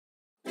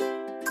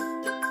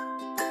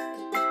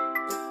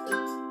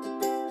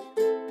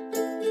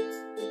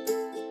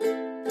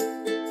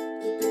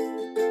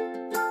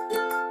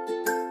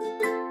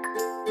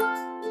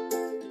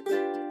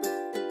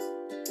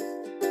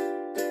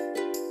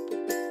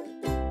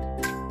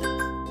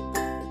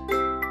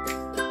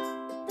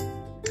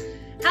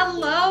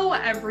Hello,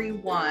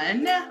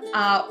 everyone.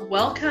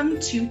 Welcome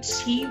to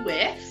Tea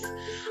With.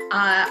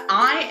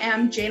 I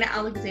am Jaina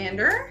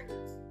Alexander.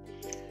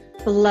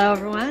 Hello,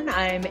 everyone.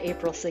 I'm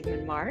April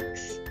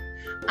Sigman-Marx.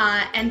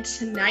 And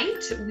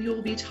tonight we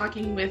will be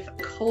talking with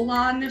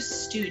Kholan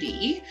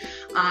Studi,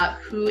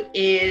 who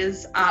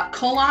is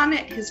Kholan.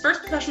 His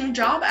first professional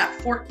job at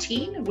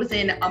 14 was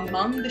in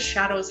Among the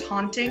Shadows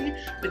Haunting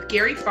with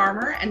Gary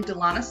Farmer and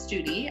DeLanna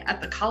Studi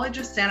at the College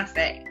of Santa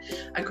Fe.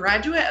 A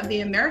graduate of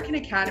the American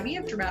Academy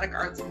of Dramatic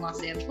Arts in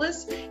Los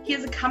Angeles, he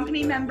is a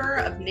company member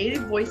of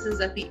Native Voices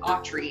at the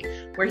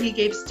Autry, where he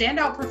gave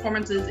standout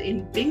performances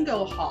in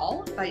Bingo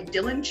Hall by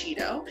Dillon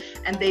Chitto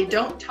and They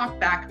Don't Talk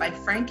Back by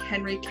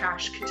Henry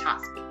Kaash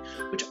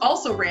Katasee, which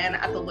also ran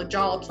at the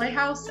Jolla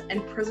Playhouse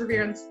and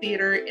Perseverance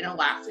Theater in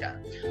Alaska.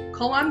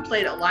 Kholan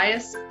played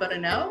Elias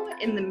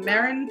Boudinot in the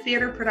Marin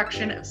Theatre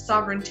production of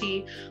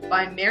Sovereignty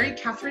by Mary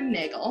Katherine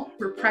Nagle,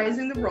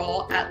 reprising the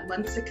role at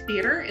Lensic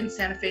Theater in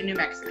Santa Fe, New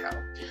Mexico.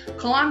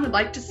 Kholan would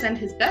like to send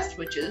his best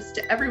wishes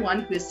to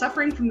everyone who is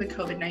suffering from the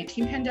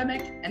COVID-19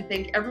 pandemic and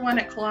thank everyone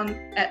at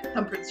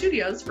Thumbprint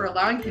Studios for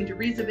allowing him to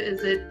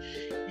revisit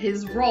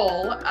his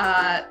role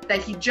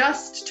that he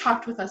just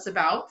talked with us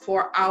about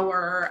for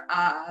our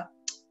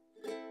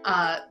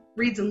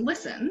reads and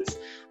listens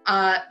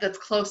that's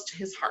close to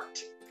his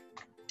heart.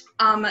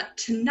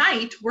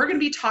 Tonight, we're going to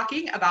be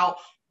talking about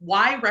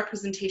why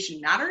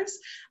representation matters,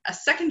 a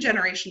second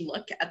generation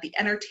look at the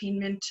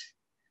entertainment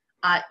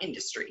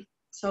industry.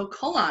 So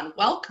Kholan,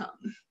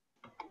 welcome.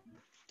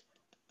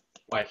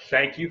 Why,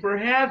 thank you for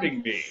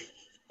having me.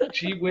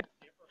 Gee whiz,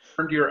 you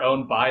ever heard your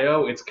own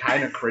bio? It's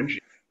kind of cringy.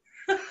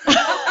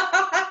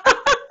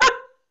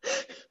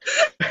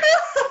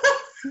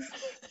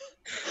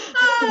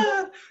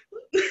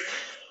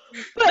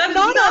 That's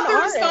not the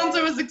response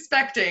I was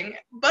expecting,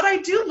 but I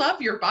do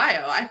love your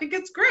bio. I think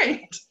it's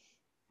great.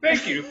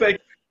 Thank you.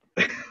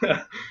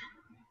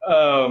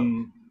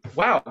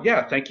 Wow,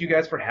 yeah, thank you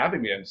guys for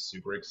having me. I'm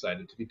super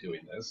excited to be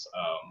doing this.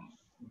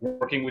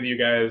 Working with you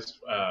guys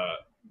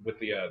with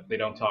the They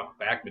Don't Talk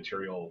Back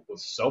material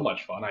was so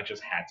much fun. I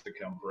just had to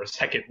come for a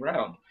second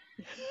round.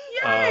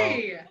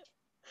 Yay!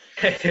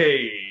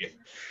 Hey!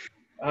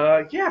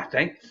 Yeah,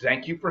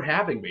 thank you for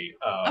having me.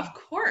 Of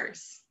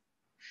course.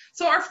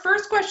 So our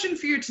first question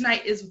for you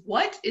tonight is,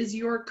 what is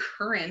your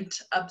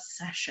current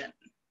obsession?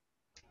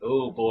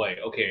 Oh boy,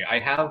 okay, I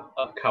have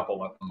a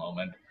couple at the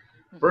moment.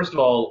 First of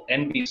all,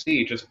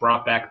 NBC just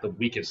brought back The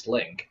Weakest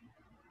Link,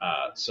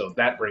 so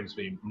that brings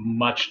me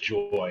much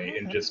joy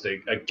in just a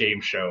game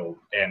show,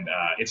 and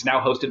it's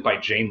now hosted by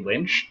Jane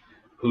Lynch,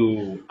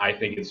 who I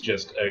think is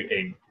just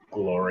a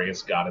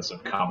glorious goddess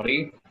of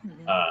comedy.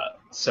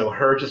 So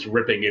her just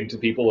ripping into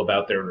people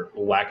about their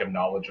lack of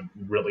knowledge of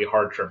really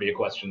hard trivia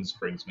questions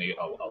brings me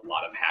a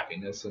lot of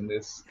happiness in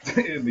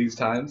these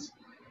times.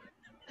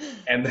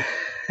 And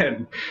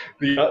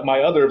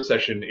my other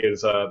obsession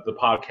is the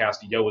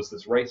podcast Yo, Is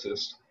This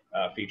Racist?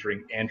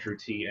 Featuring Andrew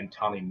T. and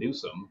Tawny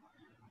Newsome.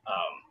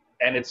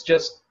 And it's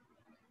just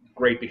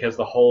great because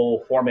the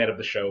whole format of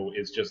the show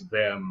is just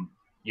them,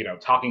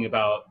 talking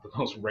about the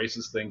most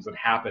racist things that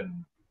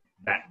happened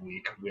that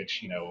week,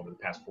 which, over the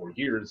past 4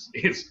 years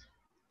is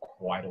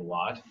quite a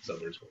lot. So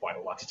there's quite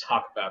a lot to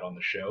talk about on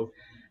the show,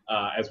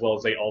 as well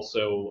as they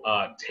also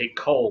take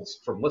calls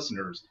from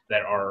listeners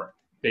that are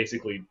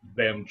basically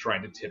them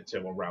trying to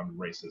tiptoe around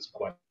racist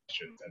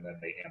questions, and then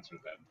they answer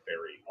them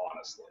very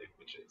honestly,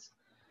 which is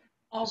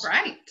all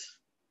right.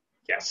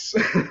 Yes.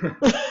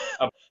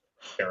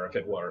 If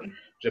it were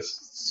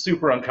just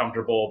super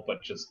uncomfortable,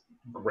 but just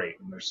great,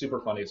 and they're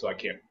super funny, so I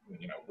can't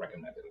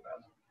recommend it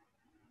enough.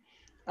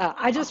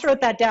 I just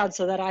wrote that down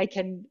so that I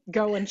can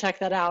go and check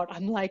that out.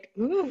 I'm like,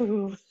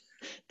 ooh,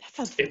 that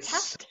sounds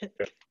fantastic.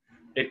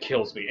 It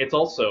kills me. It's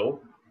also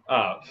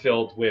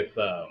filled with,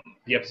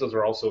 the episodes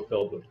are also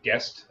filled with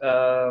guest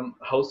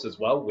hosts as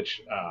well,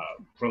 which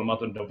for the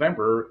month of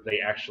November, they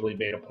actually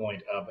made a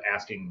point of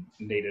asking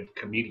native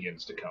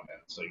comedians to come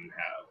in. So you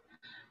have,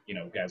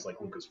 guys like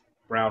Lucas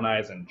Brown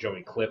Eyes and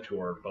Joey Clift, who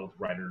are both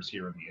writers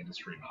here in the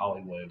industry in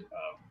Hollywood.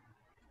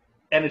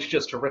 And it's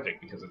just terrific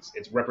because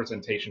it's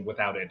representation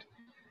without it,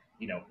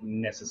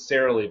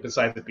 necessarily,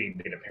 besides it being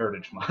Native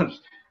Heritage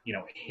Month,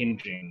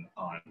 hinging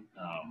on,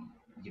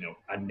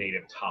 a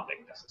native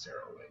topic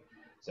necessarily.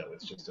 So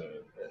it's just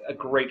a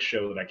great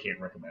show that I can't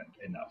recommend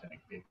enough, and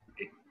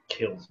it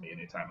kills me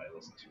anytime I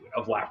listen to it.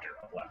 Of laughter.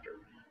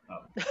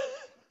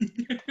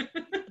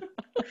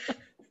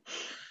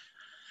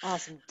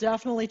 Awesome.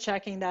 Definitely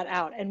checking that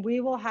out. And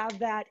we will have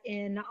that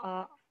in,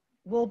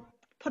 we'll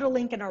put a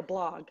link in our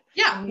blog.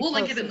 Yeah, we'll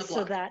link it in the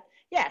blog.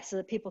 So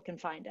that people can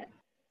find it.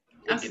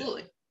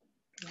 Absolutely.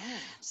 Yeah.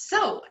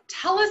 So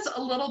tell us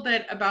a little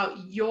bit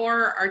about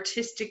your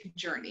artistic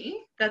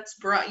journey that's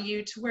brought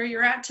you to where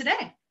you're at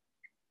today.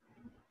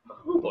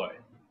 Oh boy.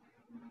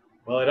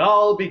 Well, it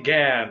all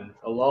began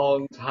a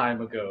long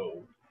time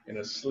ago in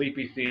a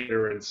sleepy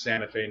theater in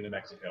Santa Fe, New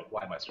Mexico.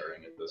 Why am I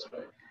starting it this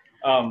way?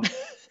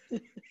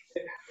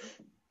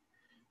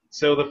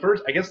 So the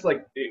first, I guess,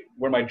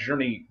 where my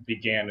journey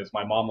began is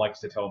my mom likes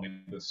to tell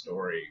me this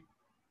story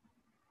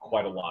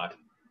quite a lot.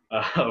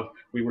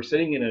 We were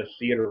sitting in a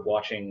theater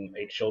watching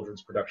a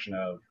children's production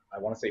of, I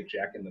want to say,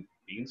 Jack and the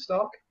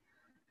Beanstalk,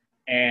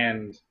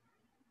 and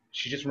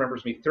she just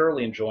remembers me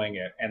thoroughly enjoying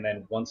it. And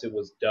then once it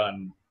was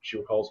done, she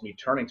recalls me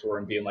turning to her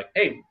and being like,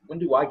 "Hey, when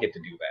do I get to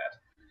do that?"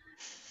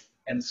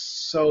 And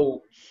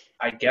so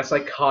I guess I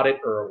caught it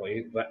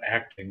early, the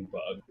acting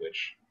bug,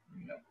 which,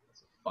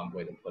 is a fun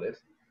way to put it.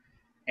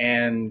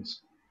 And,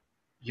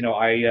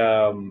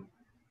 I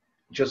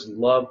just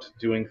loved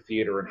doing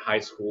theater in high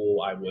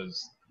school. I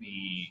was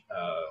the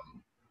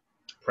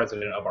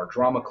president of our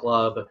drama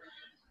club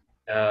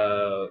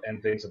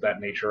and things of that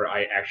nature.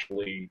 I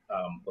actually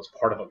was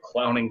part of a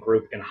clowning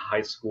group in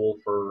high school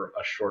for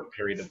a short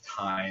period of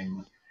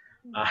time,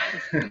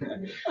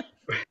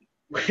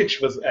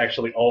 which was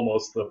actually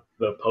almost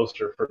the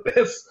poster for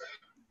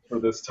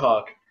this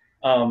talk.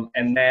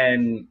 And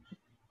then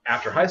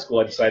after high school,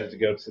 I decided to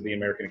go to the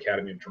American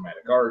Academy of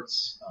Dramatic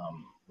Arts,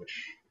 which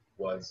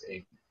was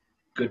a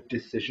good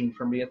decision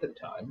for me at the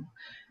time.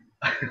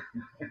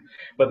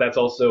 But that's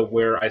also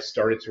where I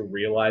started to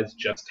realize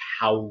just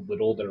how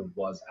little there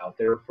was out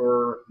there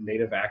for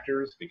Native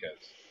actors, because,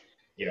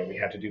 we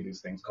had to do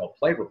these things called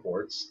play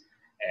reports,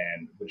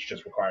 and which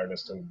just required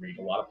us to read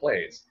a lot of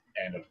plays.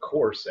 And of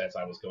course, as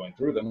I was going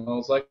through them, I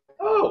was like,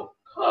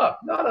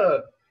 not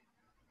a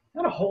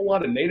whole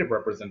lot of Native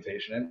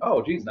representation,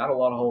 and geez, not a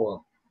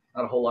whole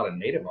lot of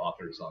Native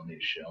authors on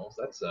these shelves.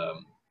 That's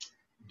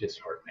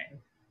disheartening.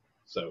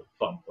 So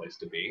fun place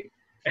to be.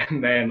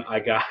 And then I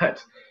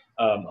got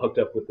hooked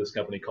up with this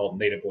company called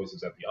Native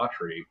Voices at the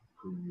Autry,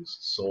 whose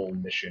sole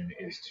mission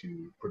is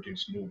to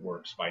produce new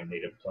works by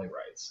Native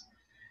playwrights.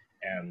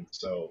 And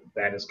so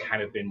that has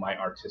kind of been my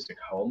artistic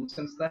home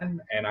since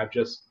then. And I've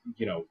just,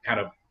 kind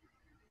of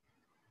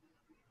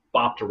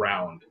bopped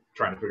around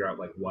trying to figure out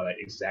what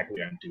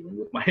exactly I'm doing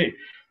with my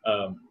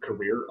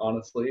career,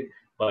 honestly.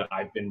 But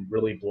I've been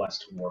really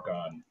blessed to work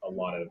on a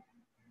lot of,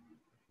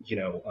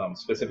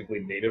 specifically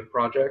Native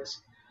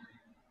projects.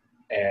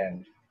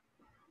 And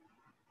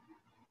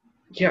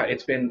yeah,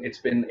 it's been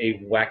a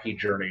wacky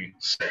journey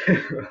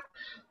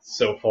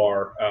so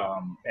far.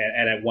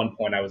 And at one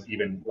point, I was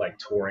even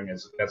touring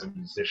as a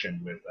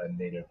musician with a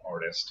Native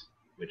artist,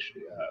 which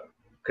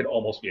could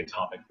almost be a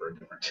topic for a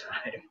different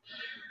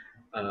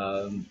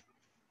time.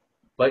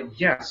 But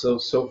yeah,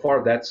 so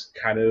far that's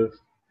kind of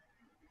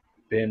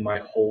been my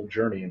whole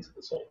journey into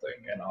this whole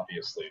thing. And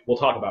obviously, we'll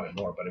talk about it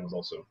more, but it was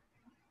also,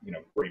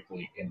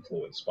 greatly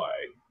influenced by,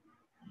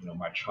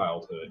 my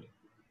childhood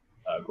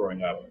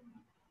growing up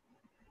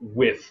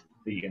with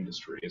the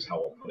industry, is how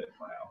I'll put it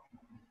for now.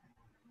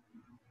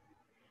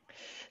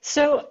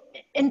 So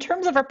in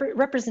terms of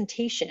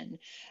representation,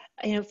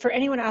 for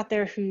anyone out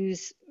there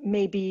who's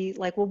maybe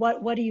like, well,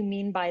 what do you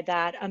mean by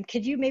that?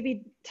 Could you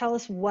maybe tell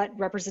us what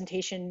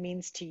representation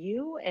means to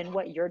you and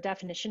what your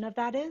definition of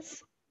that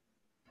is?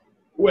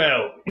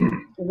 Well,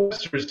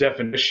 Webster's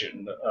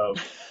definition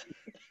of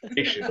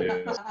representation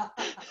is,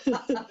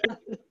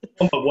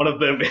 but one of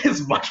them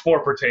is much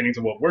more pertaining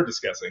to what we're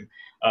discussing.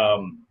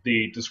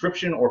 The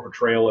description or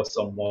portrayal of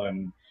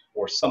someone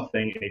or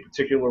something in a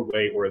particular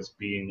way or as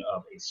being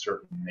of a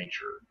certain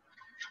nature.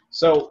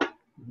 So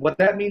what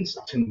that means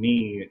to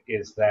me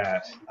is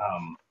that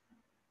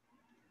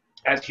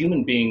as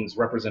human beings,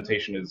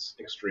 representation is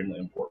extremely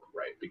important,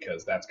 right?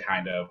 Because that's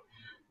kind of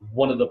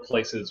one of the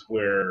places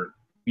where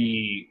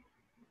we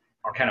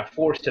are kind of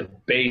forced to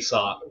base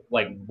off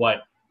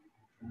what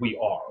we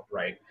are,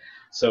 right?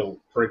 So,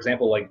 for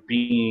example,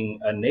 being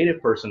a Native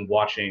person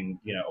watching,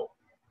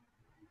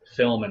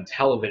 film and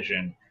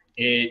television,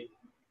 it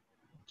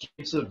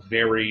gives a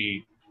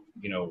very,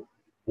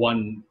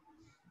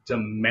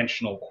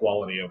 one-dimensional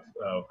quality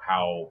of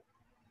how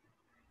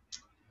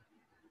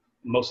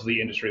most of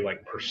the industry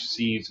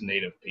perceives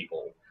Native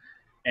people.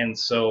 And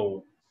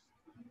so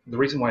the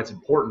reason why it's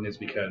important is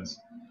because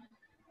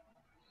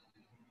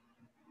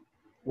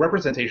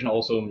representation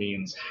also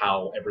means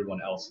how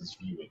everyone else is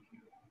viewing you,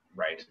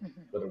 right?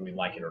 Mm-hmm. Whether we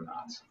like it or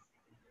not.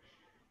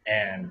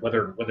 And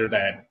whether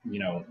that,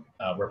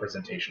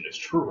 representation is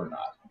true or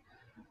not.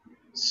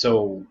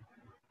 So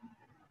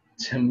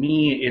to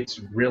me, it's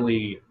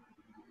really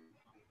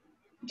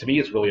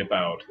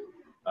about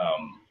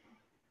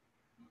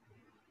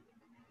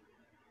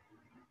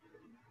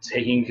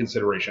taking into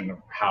consideration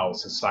of how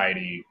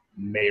society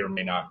may or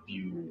may not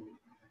view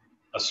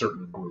a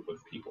certain group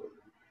of people.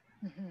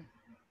 Mm-hmm.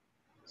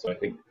 So I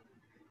think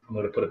I'm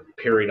going to put a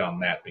period on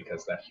that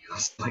because that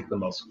feels like the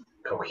most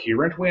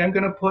coherent way I'm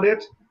going to put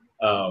it.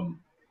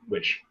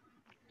 Which,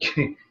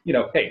 hey,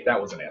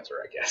 that was an answer,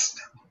 I guess.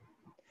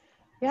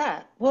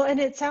 Yeah, well, and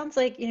it sounds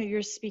like,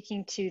 you're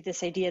speaking to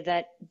this idea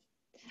that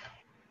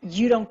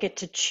you don't get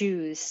to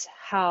choose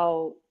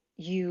how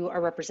you are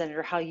represented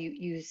or how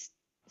you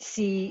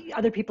see,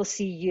 other people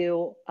see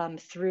you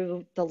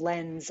through the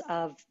lens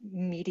of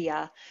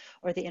media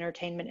or the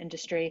entertainment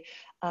industry,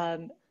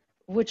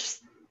 which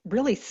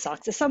really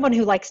sucks. As someone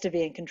who likes to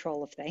be in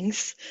control of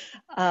things,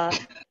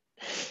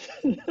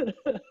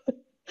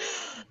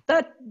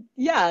 That,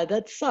 yeah,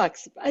 that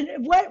sucks.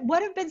 And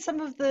what have been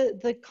some of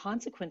the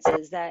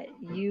consequences that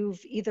you've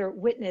either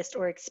witnessed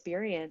or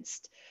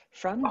experienced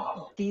from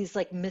Oh, these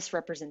like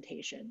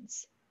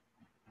misrepresentations?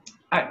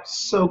 I'm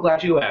so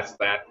glad you asked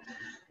that.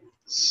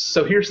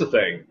 So here's the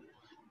thing: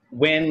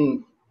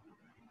 when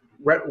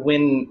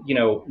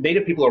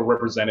Native people are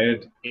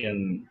represented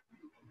in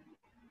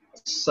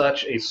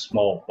such a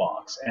small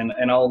box, and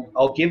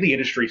I'll give the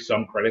industry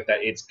some credit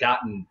that it's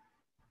gotten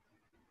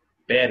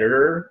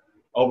better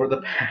over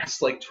the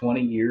past like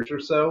 20 years or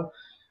so,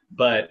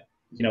 but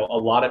a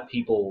lot of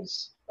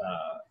people's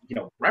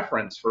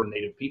reference for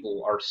Native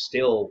people are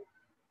still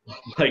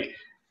like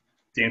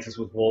Dances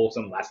with Wolves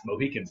and Last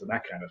Mohicans and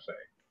that kind of thing.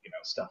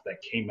 Stuff that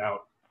came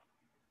out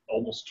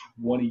almost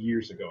 20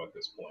 years ago at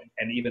this point,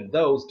 and even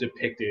those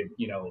depicted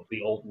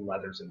the old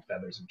leathers and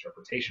feathers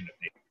interpretation of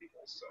Native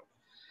people. So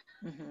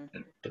Hmm.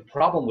 the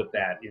problem with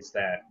that is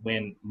that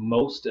when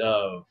most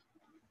of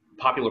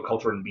popular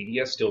culture and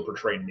media still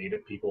portray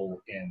Native people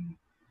in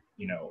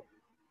you know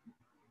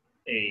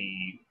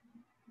a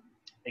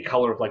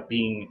color of like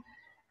being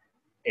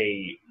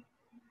a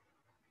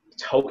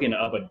token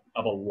of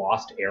a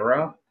lost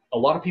era, a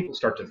lot of people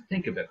start to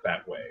think of it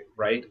that way,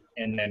 right?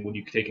 And then when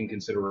you take in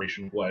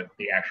consideration what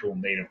the actual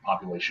native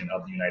population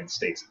of the United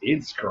States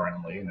is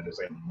currently, and it is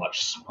a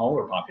much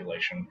smaller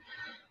population,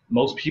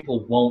 most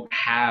people won't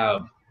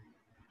have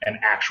an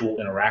actual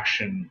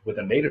interaction with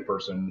a native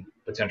person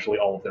potentially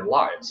all of their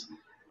lives.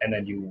 And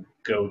then you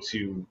go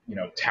to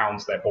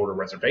towns that border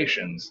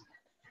reservations,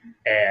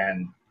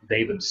 and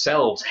they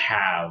themselves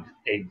have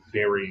a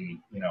very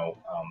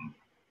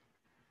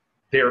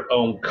their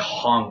own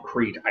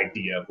concrete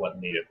idea of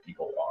what Native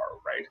people are,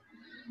 right?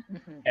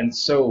 Hmm. And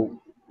so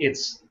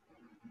it's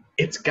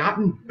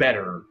gotten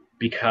better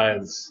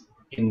because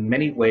in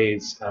many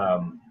ways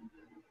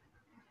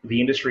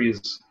the industry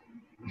is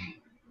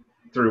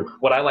through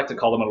what I like to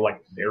call them are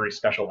like very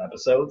special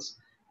episodes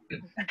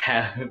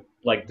have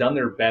like done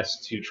their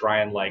best to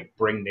try and like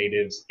bring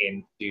natives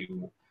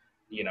into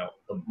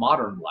the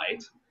modern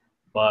light,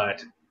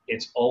 but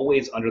it's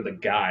always under the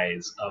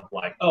guise of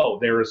like, oh,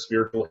 they're a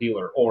spiritual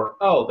healer, or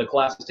oh, the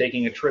class is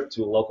taking a trip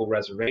to a local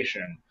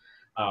reservation,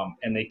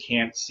 and they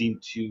can't seem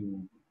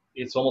to.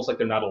 It's almost like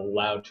they're not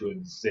allowed to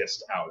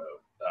exist out of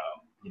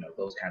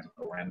those kinds of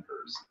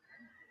parameters.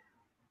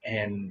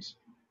 And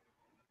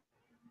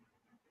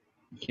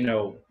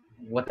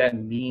what that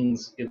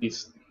means, at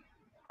least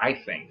I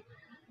think,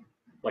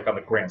 like on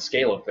the grand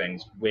scale of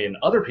things, when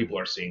other people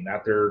are seeing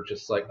that, they're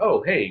just like,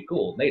 oh, hey,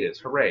 cool, natives,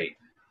 hooray.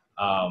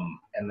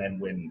 And then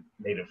when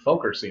native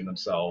folk are seeing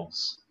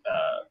themselves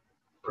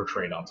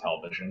portrayed on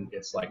television,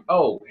 it's like,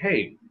 oh,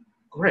 hey,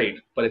 great,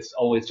 but it's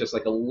always just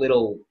like a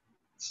little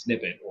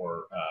snippet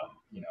or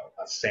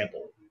a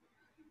sample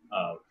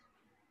of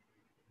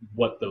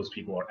what those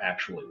people are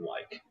actually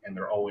like, and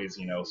they're always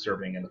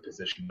serving in the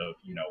position of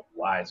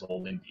wise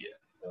old Indian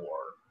or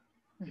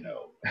you Hmm.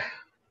 know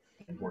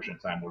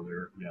unfortunate time where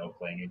they're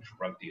playing a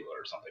drug dealer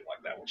or something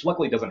like that, which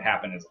luckily doesn't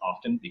happen as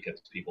often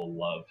because people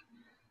love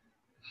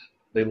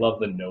the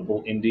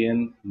noble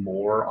Indian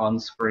more on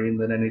screen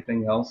than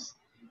anything else.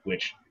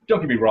 Which, don't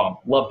get me wrong,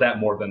 love that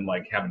more than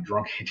like having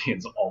drunk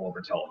Indians all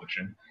over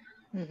television.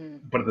 Hmm.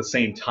 But at the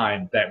same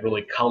time, that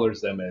really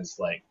colors them as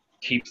like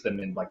keeps them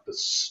in like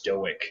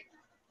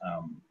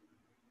um,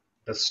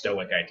 the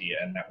stoic idea,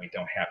 and that we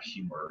don't have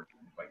humor,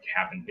 like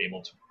haven't been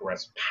able to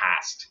progress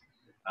past,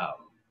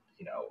 um,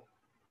 you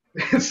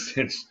know,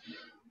 since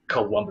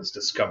Columbus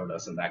discovered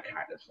us and that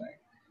kind of thing.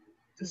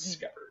 Hmm.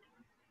 Discovered.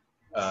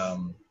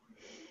 Um,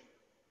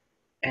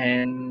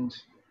 and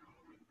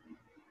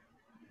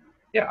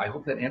yeah, I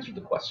hope that answered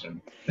the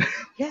question.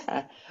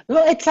 Yeah.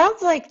 Well, it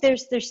sounds like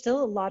there's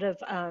still a lot of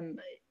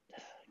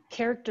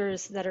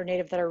characters that are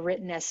native that are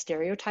written as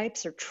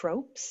stereotypes or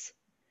tropes.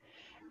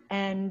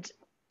 And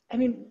I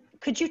mean,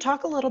 could you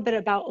talk a little bit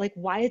about like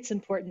why it's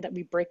important that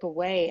we break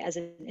away as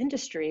an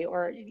industry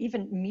or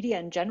even media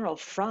in general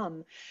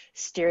from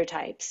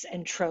stereotypes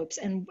and tropes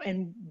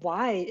and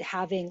why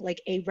having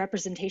like a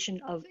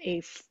representation of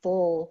a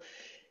full,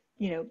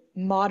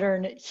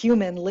 modern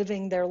human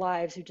living their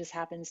lives who just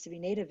happens to be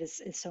native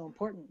is so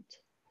important?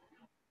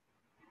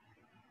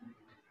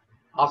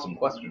 Awesome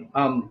question.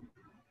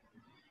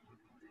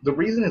 The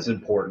reason it's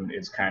important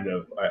is kind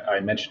of I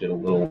mentioned it a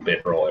little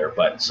bit earlier,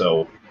 but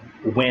so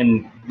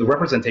when the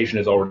representation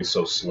is already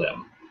so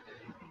slim,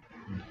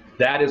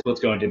 that is what's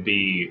going to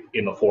be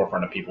in the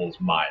forefront of people's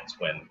minds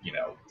when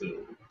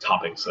the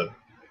topics of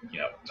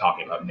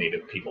talking about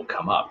Native people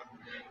come up,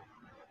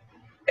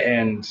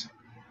 and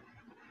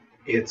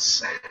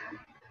it's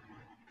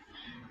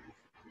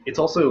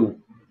also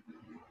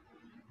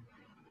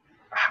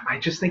I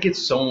just think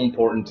it's so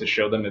important to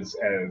show them as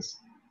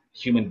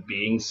human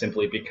beings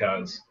simply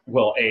because,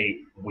 well,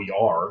 we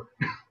are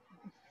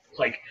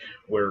like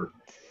we're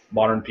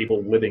modern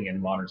people living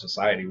in modern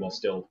society while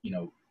still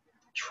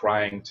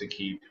trying to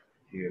keep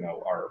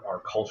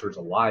our cultures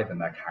alive and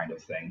that kind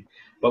of thing,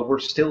 but we're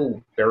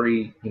still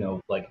very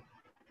like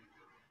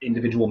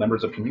individual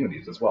members of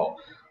communities as well.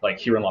 Like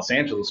here in Los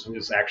Angeles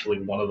is actually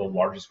one of the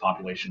largest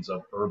populations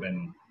of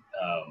urban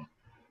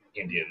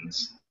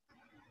Indians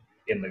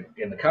in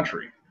the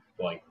country.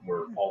 Like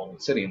we're all over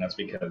the city, and that's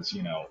because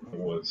there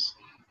was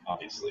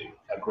obviously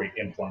a great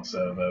influx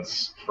of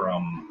us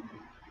from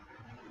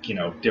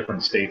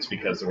different states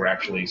because there were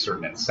actually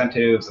certain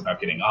incentives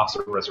about getting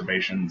officer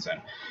reservations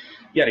and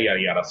yada yada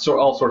yada. So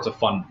all sorts of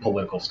fun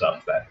political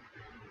stuff that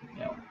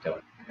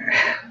don't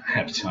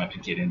have time to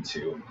get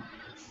into.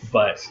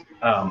 But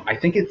I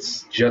think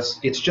it's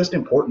just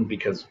important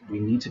because we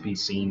need to be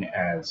seen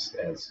as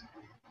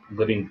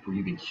living,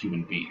 breathing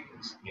human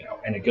beings,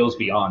 and it goes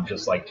beyond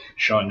just like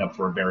showing up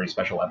for a very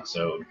special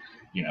episode,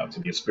 to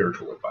be a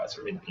spiritual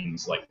advisor. It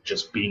means like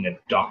just being a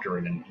doctor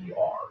in an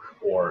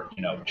ER, or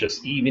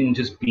just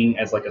being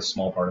as like a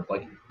small part of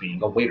like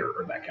being a waiter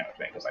or that kind of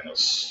thing. Because I know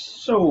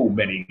so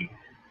many,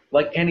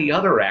 like any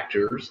other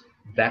actors,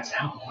 that's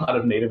how a lot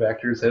of Native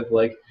actors have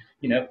like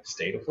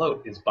stayed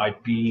afloat, is by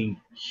being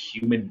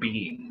human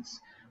beings,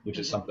 which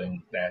is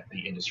something that the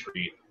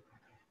industry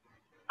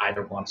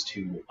either wants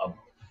to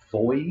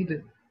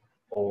avoid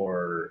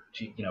or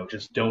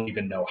just don't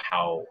even know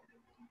how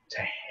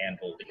to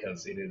handle,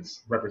 because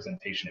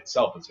representation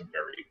itself is a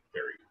very,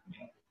 very,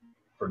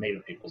 for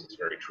Native peoples, it's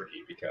very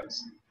tricky.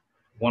 Because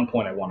one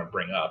point I want to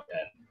bring up,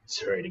 and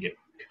sorry to get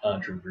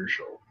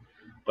controversial,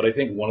 but I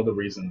think one of the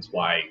reasons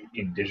why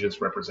Indigenous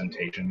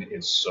representation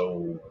is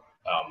so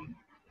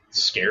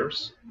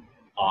scarce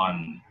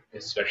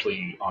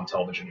especially on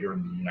television here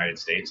in the United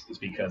States, is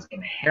because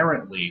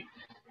inherently,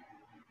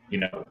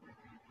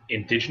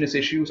 Indigenous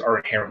issues are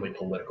inherently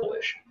political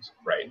issues,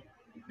 right?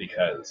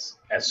 Because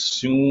as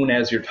soon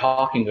as you're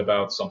talking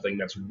about something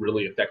that's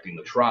really affecting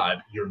the tribe,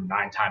 you're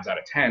 9 times out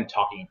of 10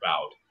 talking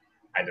about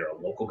either a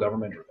local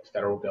government or the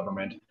federal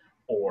government,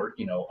 or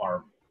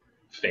our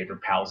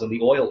favorite pals in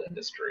the oil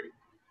industry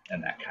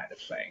and that kind of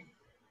thing.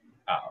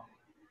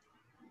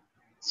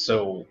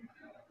 So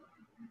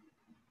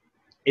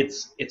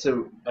it's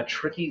a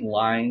tricky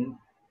line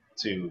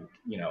to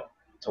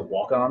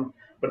walk on,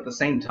 but at the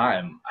same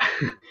time,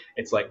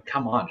 it's like,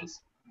 come on,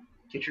 just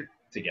get your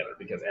together,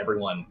 because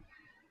everyone,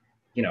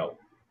 if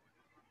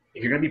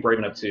you're going to be brave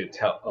enough to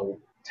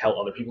tell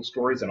other people's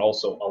stories and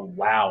also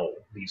allow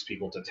these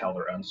people to tell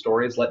their own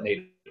stories, let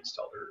Natives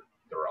tell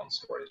their own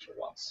stories for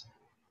once.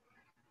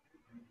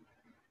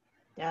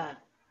 Yeah.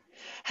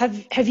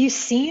 Have you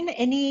seen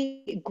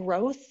any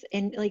growth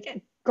in,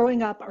 like,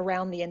 growing up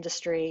around the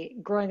industry,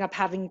 growing up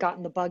having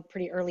gotten the bug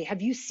pretty early?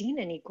 Have you seen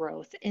any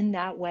growth in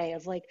that way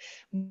of like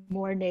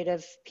more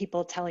Native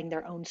people telling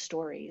their own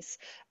stories?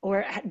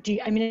 Or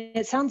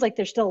it sounds like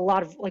there's still a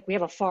lot of, like, we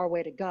have a far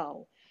way to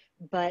go,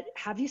 but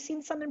have you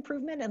seen some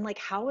improvement, and like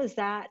how has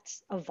that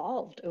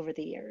evolved over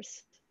the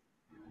years?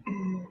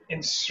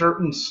 In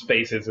certain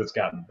spaces, it's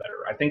gotten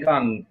better. I think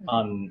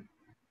on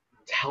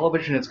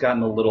television, it's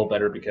gotten a little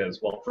better because,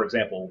 well, for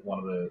example, one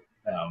of the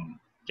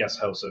guest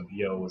hosts of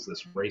Yo was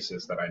this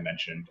racist that I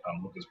mentioned,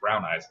 Lucas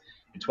Brown Eyes.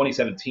 In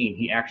 2017,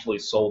 he actually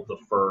sold the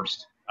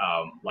first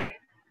like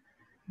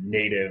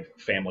Native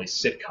family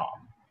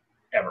sitcom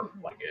ever.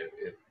 Like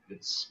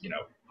it's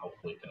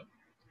hopefully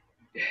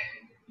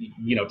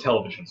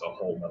television's a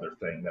whole other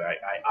thing that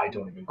I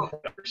don't even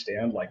quite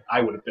understand. Like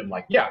I would have been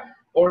like, yeah,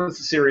 or it's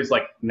a series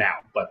like now,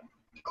 but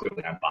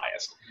clearly I'm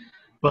biased.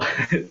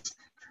 But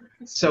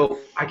so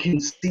I can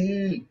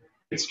see,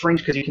 it's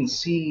strange because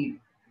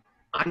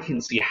I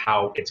can see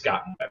how it's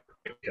gotten better,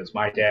 because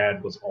my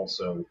dad was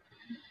also,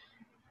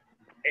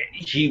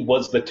 he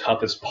was the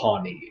toughest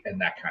Pawnee and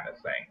that kind of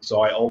thing.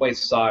 So I always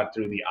saw it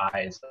through the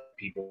eyes of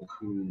people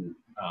who,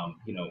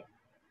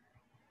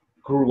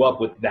 grew up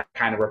with that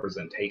kind of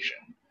representation.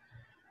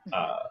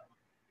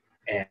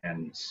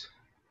 And,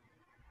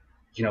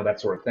 that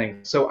sort of thing.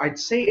 So I'd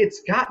say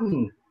it's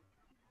gotten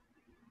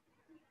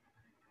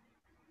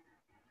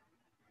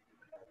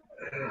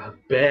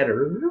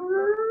better.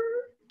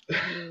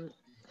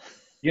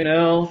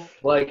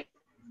 Like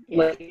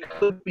it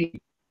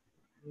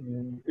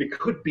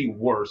could be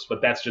worse,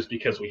 but that's just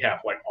because we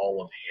have like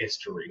all of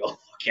history to look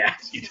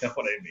at. You know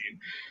what I mean?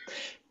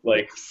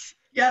 Like,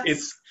 yes.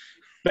 It's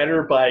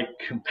better by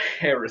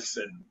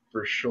comparison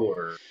for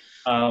sure.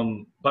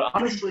 But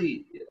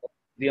honestly,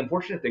 the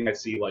unfortunate thing I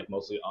see, like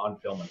mostly on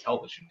film and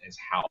television, is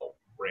how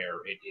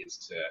rare it is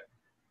to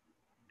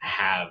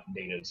have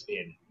Natives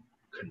in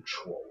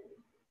control.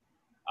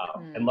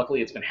 And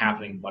luckily, it's been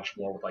happening much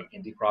more with like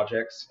indie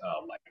projects.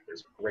 Like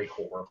there's a great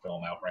horror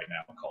film out right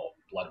now called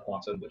Blood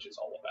Quantum, which is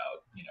all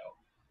about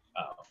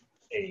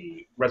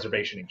a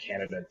reservation in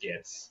Canada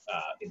gets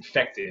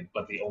infected,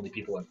 but the only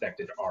people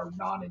infected are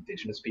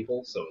non-Indigenous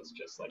people. So it's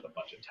just like a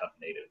bunch of tough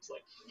Natives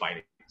like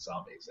fighting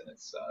zombies, and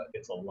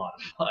it's a lot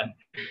of fun.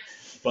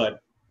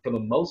 But for the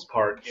most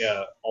part,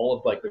 all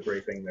of like the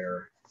great thing that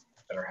are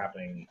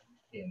happening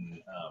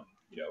in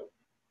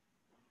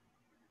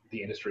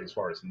the industry as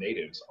far as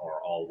Natives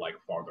are all like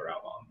farther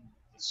out on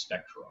the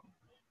spectrum,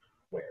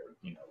 where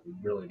we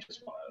really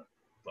just want to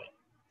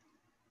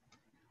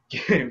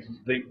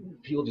like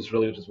people just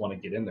really just want to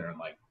get in there and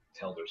like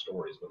tell their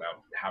stories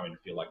without having to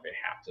feel like they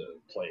have to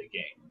play a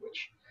game,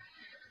 which,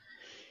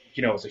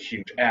 you know, is a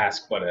huge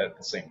ask, but at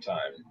the same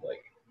time,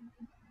 like,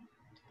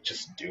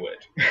 just do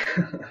it.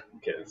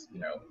 Because, you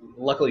know,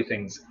 luckily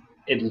things,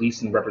 at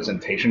least in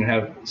representation,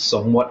 have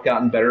somewhat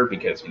gotten better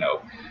because, you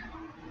know,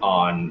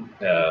 on,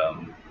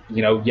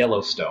 you know,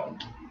 Yellowstone,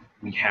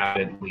 we had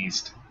at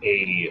least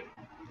a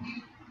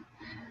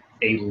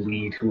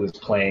lead who is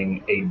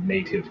playing a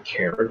native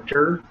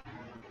character,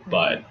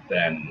 but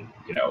then,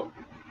 you know,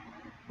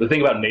 the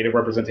thing about native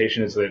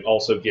representation is that it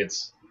also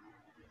gets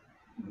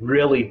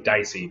really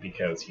dicey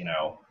because, you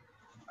know,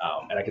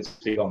 and I can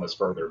speak on this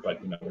further,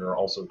 but, you know, there are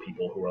also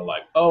people who are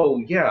like, oh,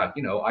 yeah,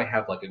 you know, I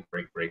have like a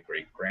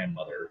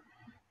great-great-great-grandmother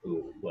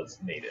who was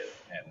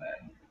native, and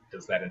then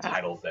does that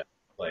entitle them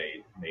to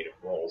play native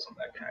roles and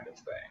that kind of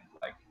thing?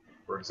 Like,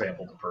 for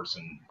example, the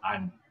person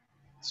I'm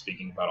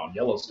speaking about on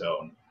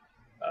Yellowstone,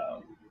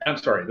 I'm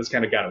sorry, this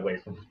kind of got away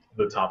from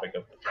the topic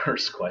of the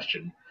first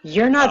question.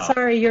 You're not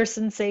sorry, you're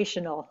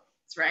sensational.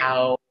 That's right.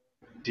 How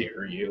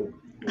dare you?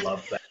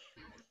 Love that.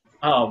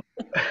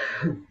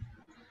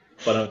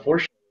 But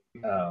unfortunately,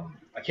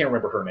 I can't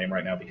remember her name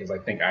right now because I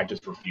think I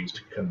just refuse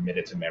to commit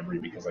it to memory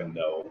because I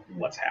know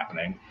what's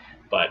happening.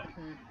 But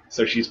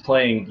so she's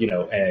playing, you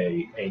know,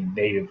 a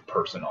native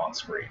person on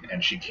screen,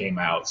 and she came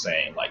out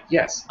saying like,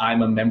 yes,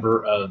 I'm a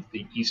member of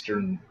the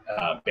Eastern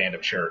Band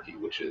of Cherokee,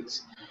 which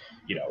is,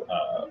 you know,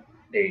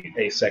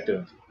 a sect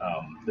of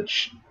the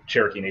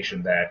Cherokee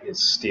Nation that is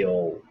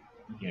still,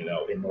 you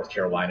know, in North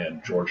Carolina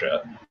and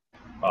Georgia.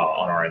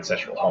 On our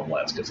ancestral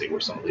homelands, because they were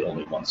some of the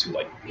only ones who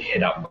like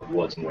hid out in the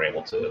woods and were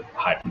able to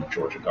hide from the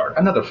Georgia Guard.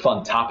 Another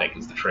fun topic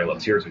is the Trail of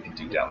Tears we can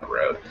do down the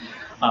road.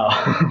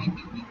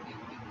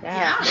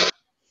 Yeah.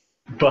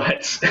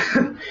 But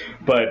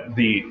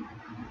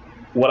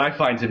what I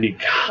find to be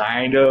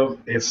kind of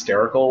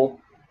hysterical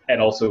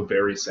and also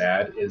very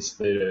sad is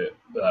the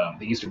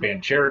Eastern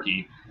Band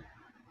Cherokee,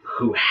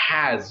 who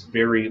has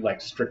very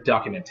like strict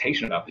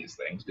documentation about these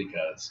things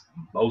because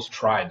most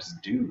tribes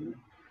do.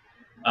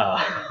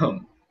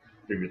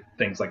 Through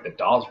things like the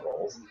Dawes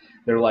rolls,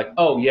 they're like,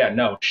 oh yeah,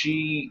 no,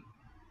 she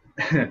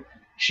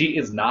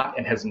is not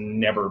and has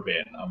never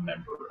been a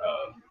member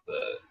of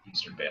the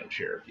Eastern Band of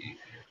Cherokee.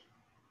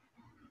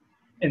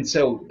 And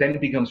so then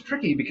it becomes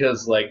tricky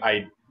because like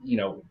you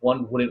know,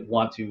 one wouldn't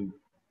want to,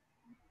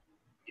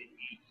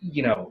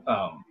 you know,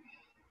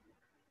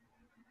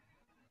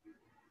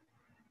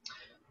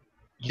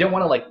 you don't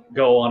want to like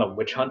go on a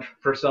witch hunt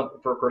for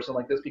a person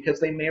like this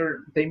because they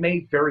may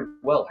very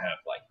well have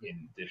like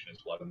indigenous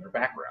blood in their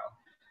background,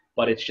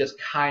 but it's just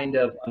kind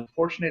of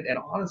unfortunate and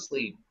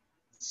honestly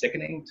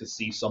sickening to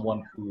see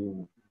someone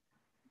who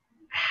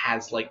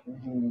has like,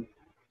 who,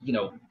 you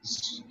know,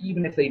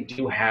 even if they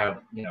do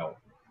have, you know,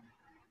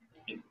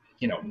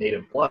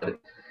 native blood,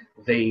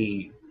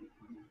 they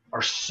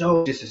are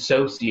so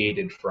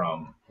disassociated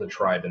from the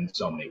tribe in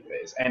so many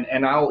ways.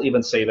 And I'll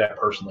even say that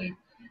personally,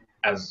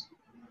 as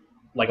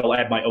like, I'll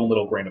add my own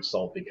little grain of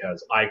salt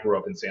because I grew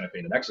up in Santa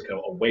Fe, New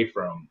Mexico, away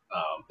from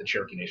the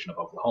Cherokee Nation of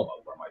Oklahoma,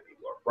 where my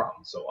people are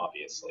from. So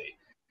obviously,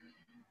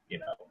 you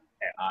know,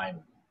 and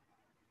I'm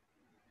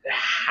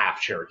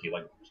half Cherokee,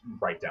 like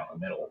right down the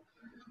middle.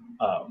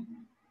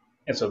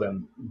 And so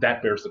then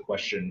that bears the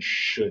question,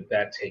 should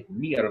that take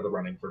me out of the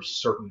running for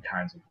certain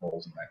kinds of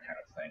roles and that kind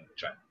of thing,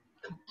 which I'm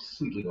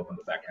completely open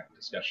to that kind of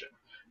discussion.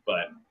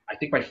 But I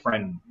think my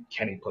friend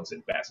Kenny puts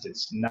it best.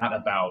 It's not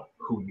about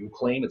who you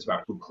claim, it's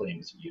about who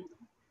claims you.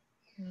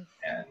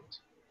 And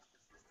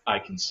I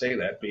can say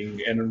that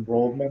being an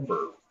enrolled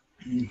member.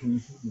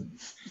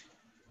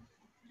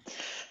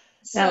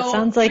 So, it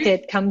sounds like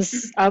it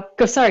comes up.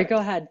 Sorry, go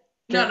ahead.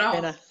 No.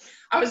 Jaina.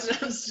 I was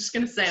just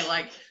gonna say,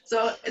 like,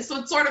 so it's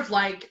sort of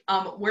like,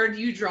 where do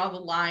you draw the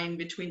line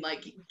between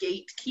like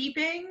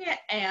gatekeeping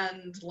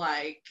and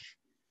like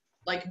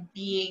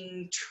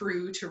being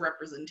true to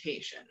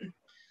representation?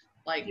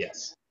 Like,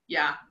 yes.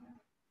 Yeah.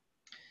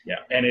 Yeah,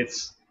 and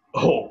it's,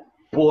 oh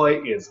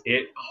boy, is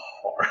it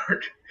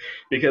hard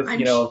because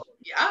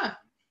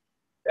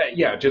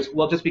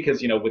just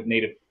because, you know, with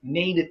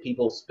native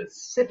people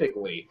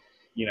specifically,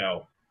 you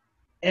know,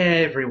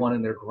 everyone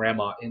and their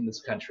grandma in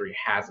this country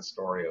has a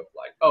story of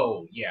like,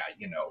 oh yeah,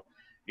 you know,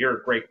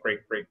 your great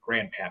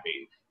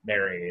grandpappy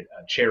married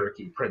a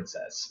Cherokee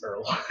princess,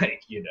 or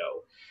like, you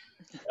know,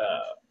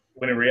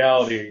 when in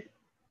reality,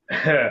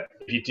 if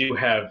you do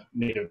have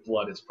native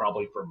blood, it's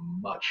probably for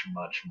much,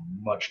 much,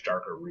 much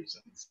darker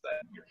reasons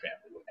than your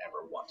family would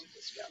ever want to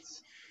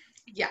discuss.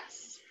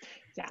 Yes.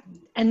 Yeah.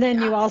 And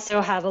then you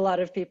also have a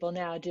lot of people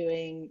now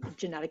doing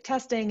genetic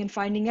testing and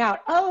finding out,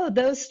 oh,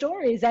 those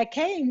stories that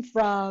came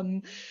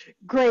from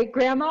great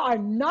grandma are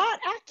not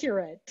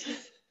accurate.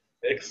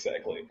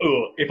 Exactly.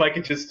 Oh, if I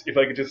could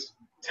just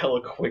tell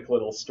a quick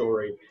little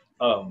story.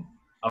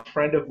 A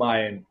friend of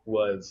mine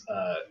was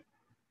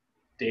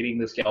dating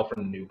this gal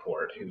from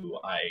Newport who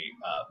I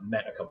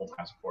met a couple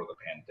times before the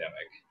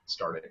pandemic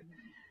started,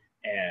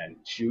 and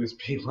she was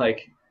being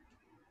like,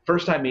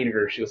 first time meeting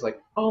her, she was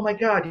like, "Oh my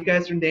God, you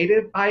guys are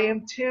native? I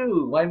am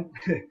too.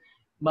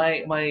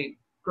 My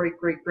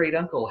great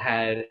uncle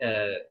had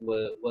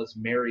was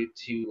married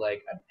to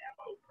like a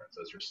Navajo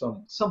princess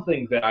or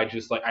something that I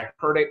just like I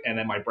heard it and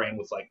then my brain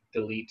was like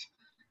delete.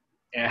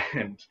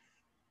 And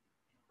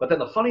but then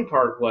the funny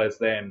part was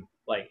then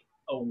like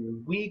a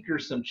week or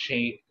some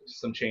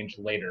change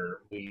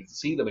later we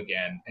see them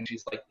again and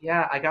she's like,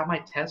 yeah, I got my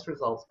test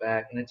results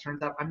back and it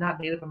turns out I'm not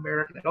Native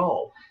American at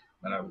all.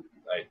 And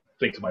I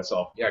think to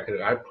myself, yeah,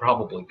 I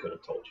probably could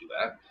have told you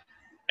that.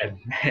 And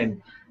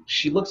then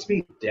she looks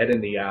me dead in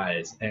the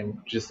eyes and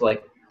just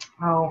like,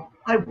 oh,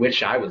 I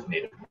wish I was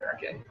Native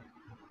American.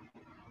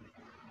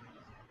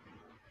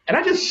 And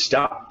I just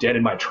stopped dead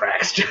in my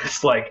tracks.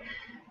 Just like,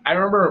 I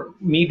remember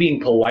me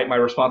being polite. My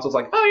response was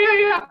like,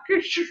 oh, yeah,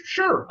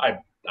 sure. I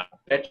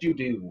bet you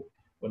do.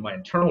 When my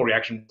internal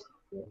reaction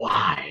was,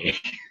 why?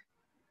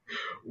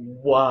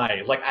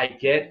 Why? Like, I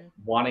get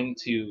wanting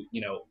to,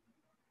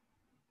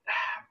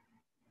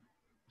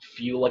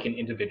 feel like an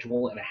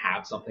individual and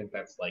have something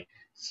that's like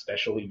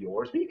specially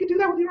yours, but you can do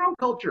that with your own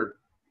culture.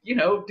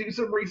 Do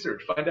some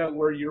research, find out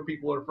where your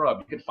people are from.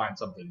 You can find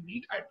something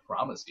neat, I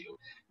promise you.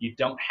 You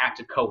don't have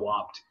to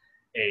co-opt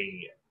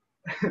a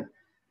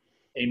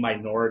a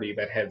minority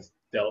that has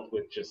dealt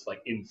with just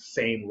like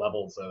insane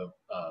levels of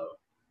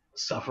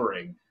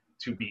suffering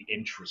to be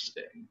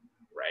interesting,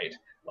 right?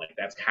 Like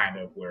that's kind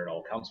of where it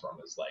all comes from.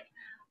 Is like,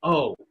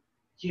 oh,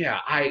 yeah,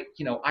 I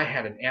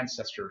had an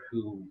ancestor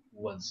who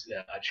was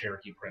a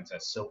Cherokee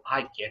princess, so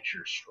I get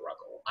your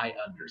struggle. I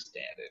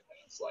understand it. And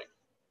it's like,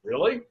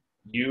 really?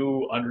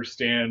 You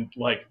understand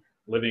like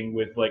living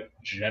with like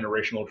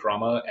generational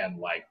trauma and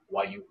like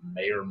why you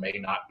may or may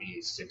not be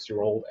a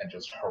 6-year-old and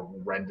just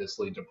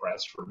horrendously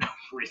depressed for no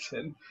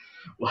reason?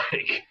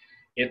 Like,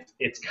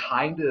 it's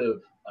kind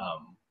of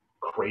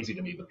crazy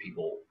to me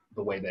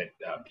the way that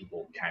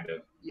people kind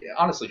of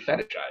honestly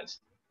fetishize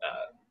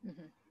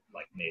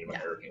like Native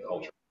American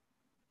culture.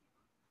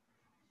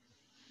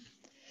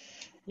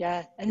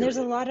 Yeah, and there's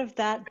a lot of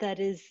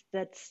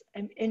that's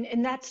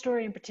in that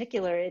story in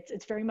particular,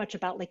 it's very much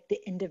about like the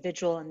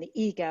individual and the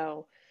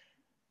ego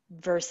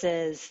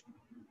versus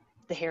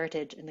the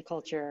heritage and the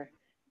culture.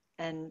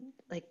 And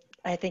like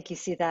I think you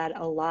see that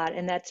a lot.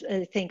 And that's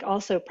I think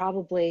also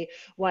probably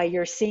why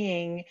you're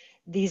seeing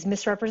these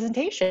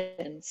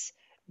misrepresentations,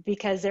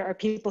 because there are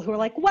people who are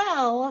like,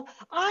 well,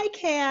 I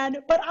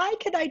can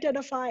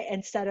identify,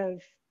 instead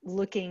of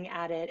looking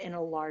at it in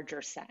a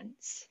larger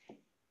sense.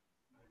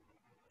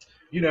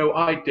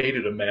 I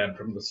dated a man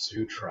from the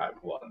Sioux tribe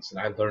once, and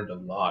I learned a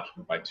lot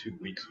in my 2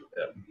 weeks with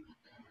him.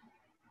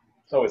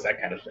 It's always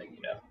that kind of thing,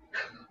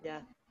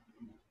 Yeah.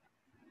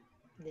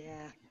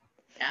 Yeah.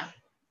 Yeah.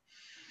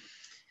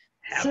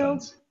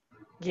 Happens. So,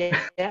 yeah.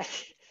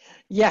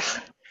 Yeah.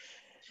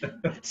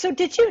 So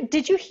did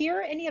you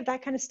hear any of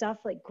that kind of stuff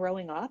like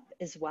growing up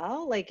as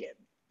well? Like,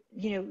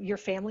 your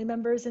family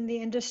members in the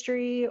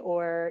industry,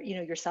 or,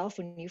 yourself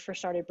when you first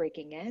started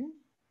breaking in?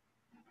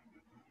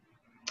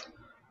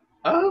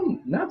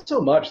 Not so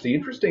much. The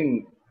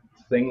interesting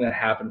thing that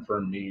happened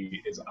for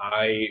me is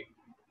I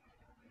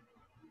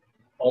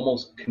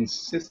almost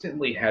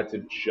consistently had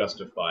to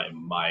justify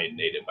my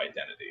Native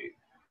identity,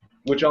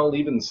 which I'll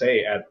even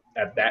say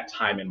at that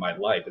time in my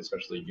life,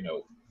 especially,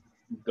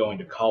 going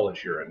to college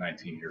here at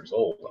 19 years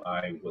old,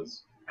 I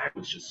was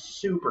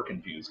just super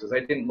confused because I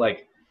didn't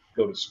like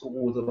go to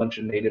school with a bunch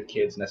of Native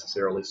kids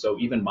necessarily. So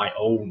even my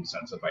own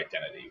sense of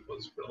identity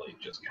was really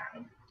just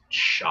kind of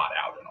shot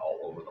out and all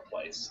over the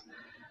place.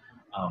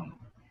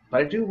 But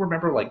I do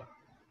remember like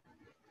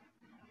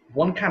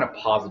one kind of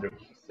positive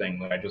thing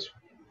that I just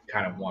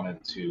kind of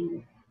wanted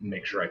to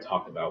make sure I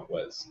talked about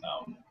was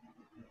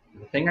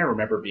the thing I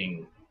remember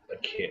being a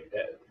kid,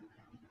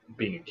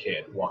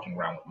 walking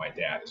around with my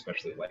dad,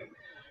 especially like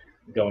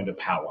going to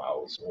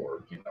powwows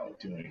or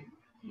doing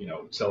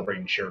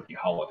celebrating Cherokee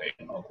holiday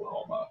in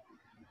Oklahoma,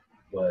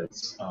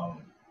 was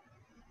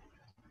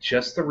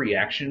just the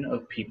reaction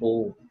of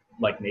people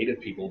like Native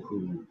people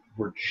who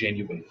were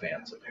genuine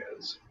fans of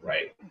his,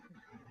 right?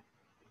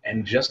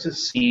 And just to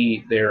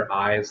see their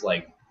eyes,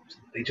 like,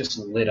 they just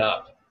lit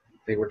up.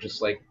 They were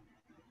just like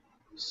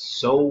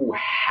so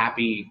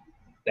happy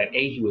that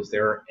A, he was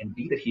there, and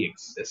B, that he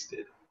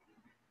existed.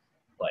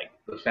 Like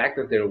the fact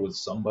that there was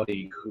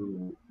somebody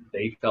who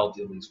they felt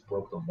at least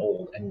broke the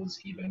mold and was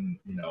even,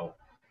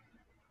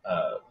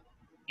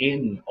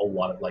 in a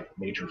lot of like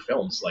major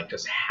films, like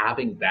just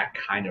having that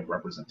kind of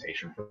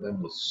representation for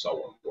them was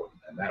so important,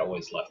 and that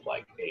always left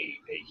like a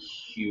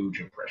huge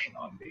impression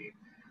on me.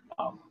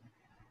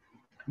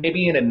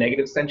 Maybe in a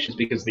negative sense, just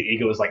because the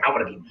ego is like, I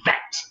want to be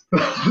that.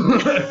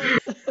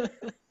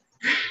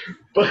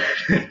 But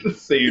at the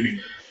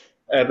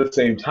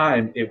same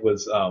time, it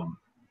was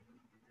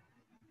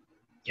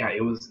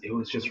it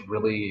was just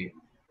really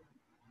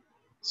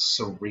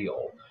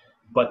surreal.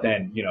 But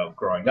then,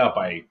 growing up,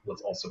 I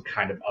was also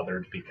kind of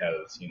othered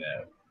because,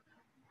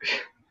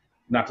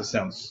 not to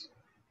sound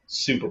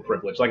super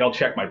privileged, like I'll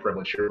check my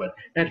privilege here, but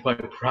at my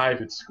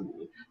private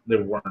school,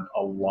 there weren't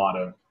a lot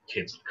of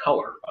kids of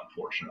color,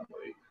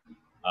 unfortunately.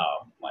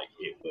 Like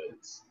it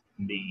was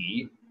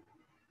me,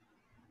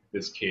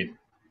 this kid,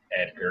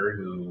 Edgar,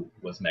 who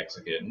was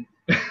Mexican,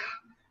 and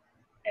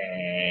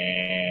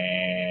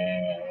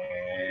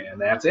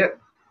that's it.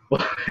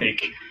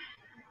 Like,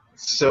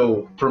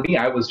 so for me,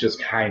 I was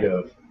just kind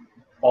of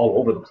all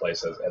over the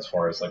place as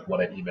far as like what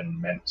it even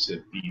meant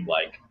to be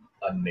like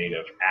a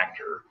native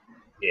actor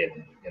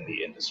in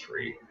the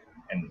industry.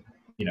 And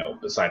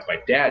besides my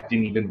dad,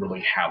 didn't even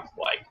really have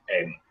like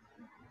an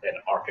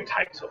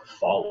archetype to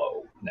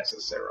follow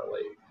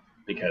necessarily,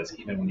 because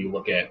even when you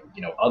look at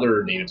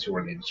other natives who were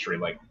in the industry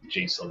like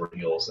Jay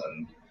Silverheels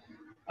and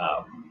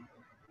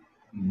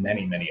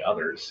many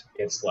others,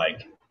 it's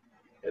like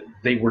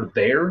they were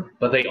there,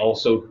 but they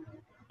also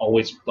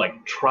always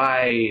like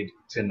tried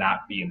to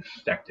not be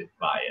infected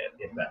by it,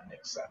 if that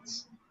makes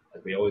sense.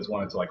 Like they always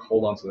wanted to like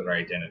hold on to their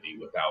identity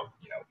without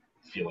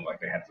feeling like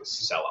they had to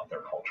sell out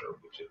their culture,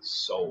 which is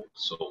so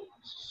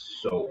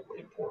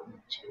important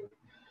to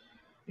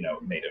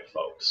native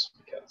folks,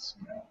 because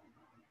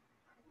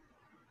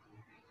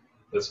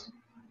this,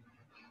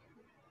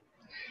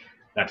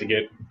 not to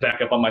get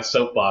back up on my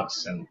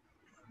soapbox and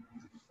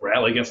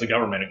rally against the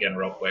government again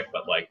real quick,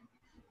 but like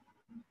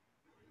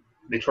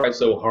they tried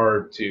so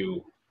hard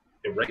to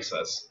erase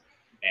us,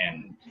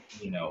 and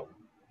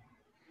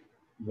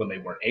when they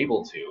weren't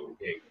able to,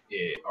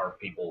 our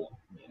people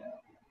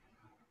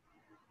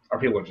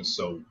are just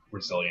so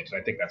resilient,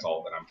 and I think that's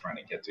all that I'm trying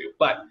to get to.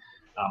 But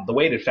the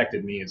way it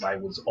affected me is I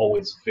was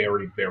always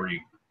very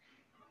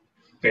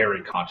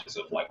conscious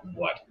of like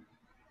what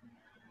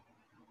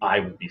I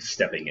would be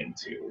stepping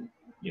into,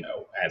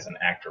 as an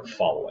actor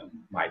following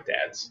my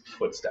dad's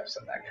footsteps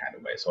in that kind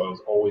of way. So I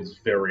was always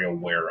very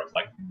aware of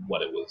like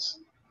what it was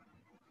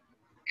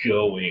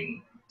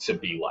going to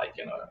be like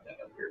in a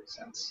weird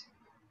sense.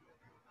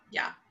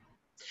 Yeah.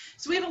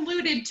 So we've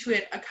alluded to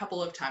it a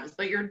couple of times,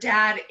 but your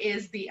dad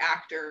is the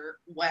actor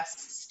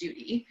Wes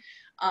Studi,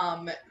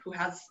 who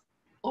has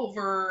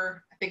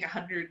over, I think,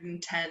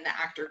 110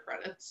 actor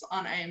credits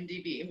on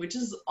IMDb, which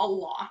is a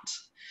lot.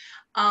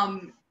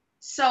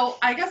 So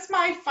I guess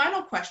my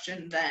final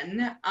question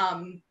then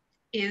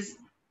is,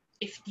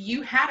 if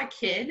you had a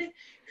kid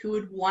who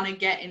would want to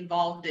get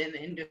involved in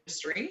the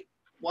industry,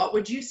 what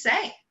would you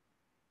say?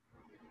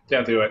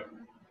 Don't do it.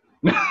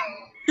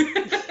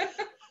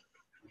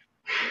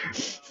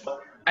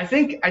 I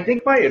think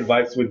my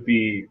advice would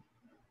be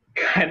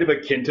kind of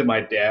akin to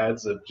my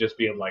dad's, of just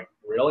being like,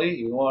 really?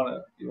 You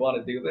wanna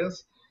do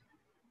this?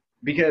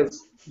 Because,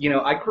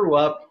 I grew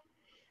up,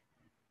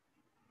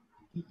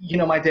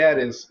 my dad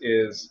is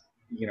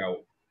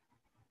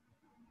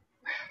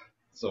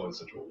it's always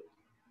such a,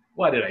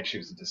 why did I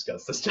choose to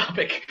discuss this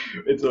topic?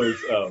 It's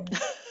always,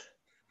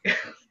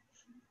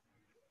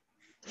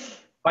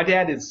 my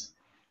dad is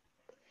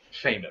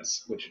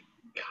famous, which,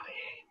 God, I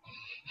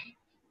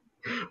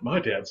hate. My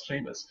dad's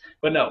famous.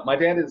 But no, my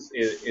dad is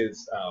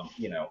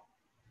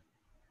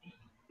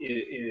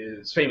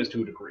famous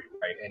to a degree,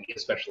 right? And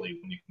especially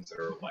when you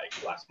consider like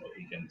Last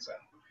Mohicans and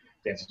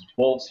Dances with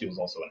Wolves, he was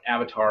also an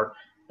Avatar.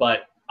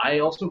 But I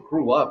also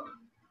grew up,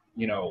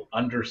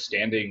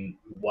 understanding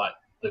what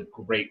the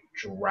great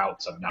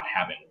droughts of not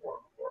having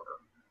work were,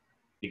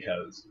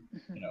 because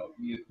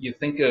you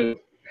think of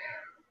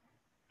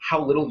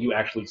how little you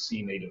actually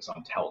see natives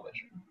on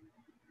television,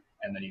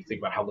 and then you think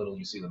about how little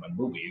you see them in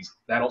movies.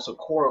 That also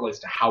correlates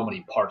to how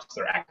many parts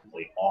there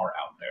actively are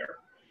out there,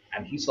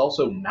 and he's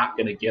also not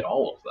going to get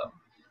all of them.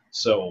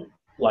 So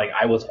like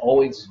I was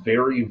always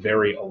very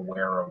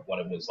aware of what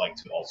it was like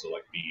to also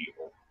like be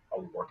a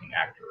working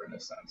actor in a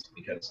sense,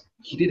 because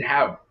he did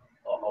have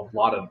a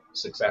lot of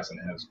success and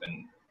has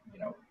been,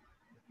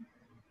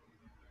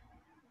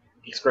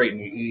 he's great,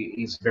 and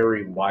he's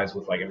very wise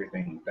with like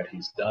everything that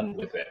he's done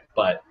with it.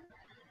 But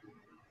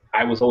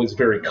I was always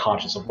very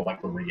conscious of what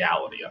like the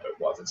reality of it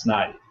was. It's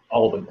not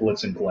all the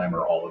glitz and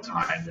glamour all the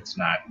time. It's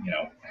not,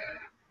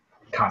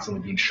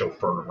 constantly being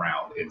chauffeured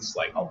around. It's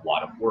like a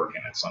lot of work,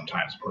 and it's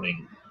sometimes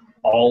putting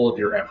all of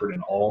your effort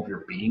and all of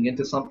your being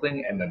into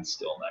something and then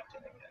still not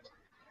getting it.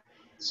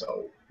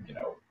 So,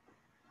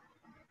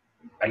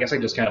 I guess I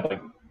just kind of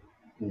like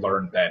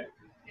learned that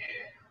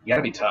you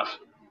gotta be tough.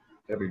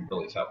 You gotta be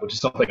really tough, which is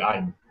something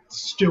I'm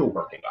still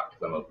working on,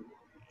 because I'm a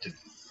just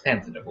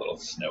sensitive little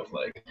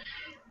snowflake.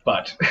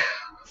 But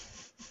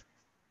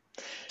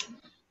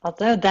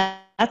although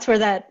that's where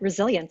that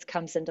resilience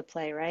comes into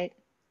play, right?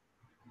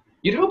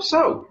 You'd hope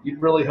so.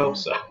 You'd really hope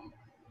so.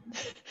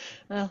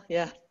 Well,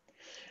 yeah.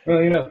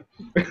 Well,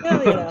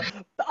 Well,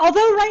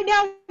 although right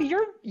now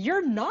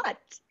you're not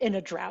in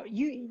a drought.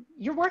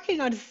 You're working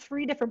on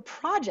 3 different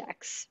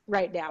projects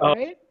right now,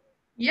 right?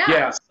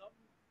 Yeah.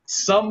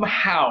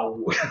 Somehow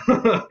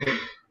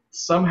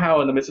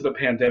in the midst of the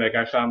pandemic,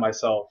 I found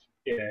myself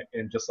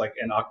in just like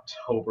an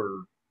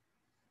October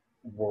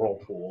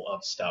whirlpool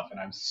of stuff, and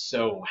I'm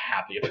so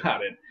happy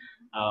about it.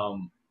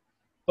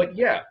 But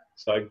yeah,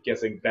 so I'm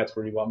guessing that's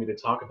where you want me to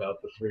talk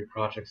about the 3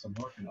 projects I'm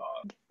working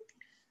on.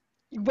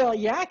 Well,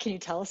 yeah. Can you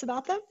tell us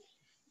about them?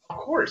 Of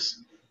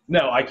course.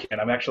 No, I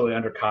can't. I'm actually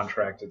under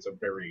contract. It's a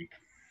very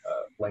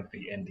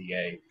lengthy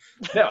NDA.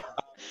 No.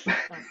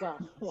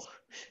 Well.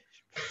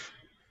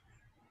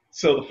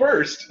 So the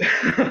first,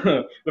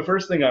 the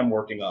first thing I'm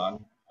working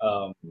on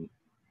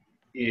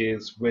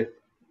is with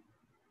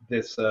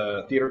this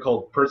theater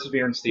called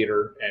Perseverance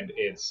Theater, and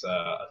it's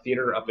a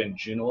theater up in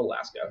Juneau,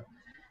 Alaska.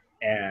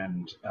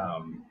 And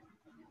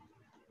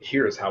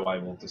here's how I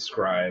will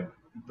describe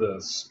the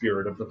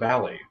Spirit of the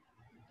Valley.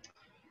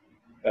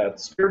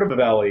 Spirit of the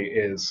Valley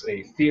is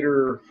a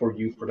theater for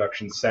youth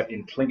production set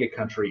in Tlingit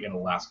country in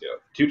Alaska.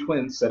 Two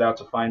twins set out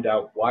to find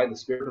out why the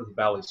Spirit of the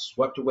Valley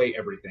swept away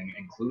everything,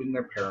 including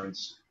their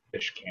parents'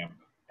 fish camp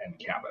and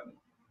cabin.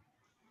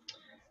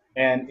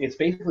 And it's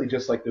basically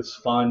just like this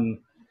fun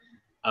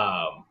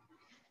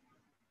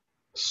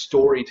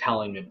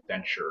storytelling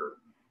adventure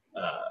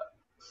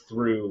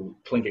through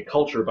Tlingit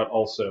culture, but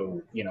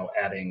also,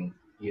 adding,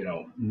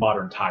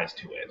 modern ties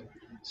to it.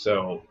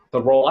 So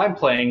the role I'm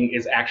playing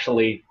is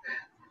actually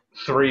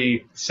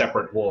three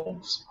separate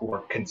wolves who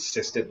are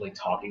consistently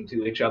talking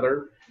to each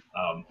other.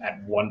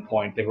 At one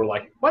point, they were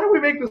like, "Why don't we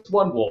make this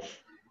one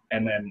wolf?"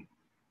 And then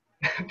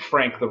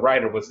Frank, the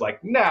writer, was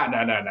like, "Nah.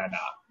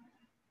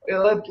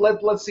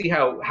 Let's see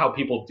how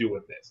people do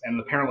with this." And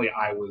apparently,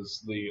 I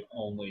was the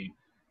only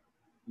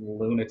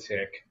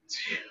lunatic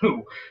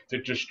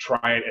to just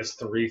try it as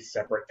three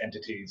separate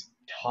entities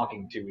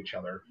talking to each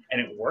other, and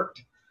it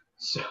worked.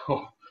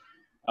 So.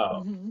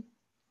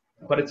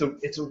 But it's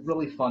a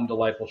really fun,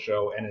 delightful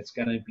show, and it's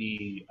going to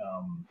be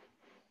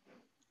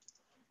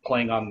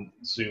playing on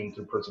Zoom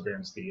through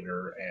Perseverance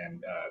Theater,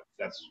 and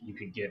you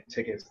can get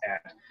tickets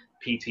at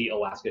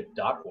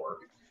ptalaska.org,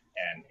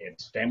 and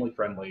it's family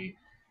friendly.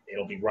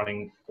 It'll be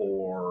running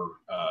for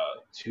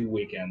 2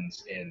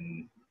 weekends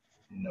in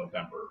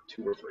November,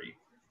 2 or 3,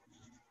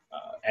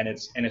 and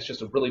it's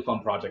just a really fun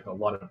project. A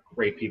lot of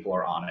great people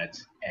are on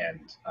it,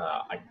 and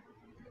I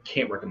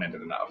can't recommend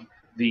it enough.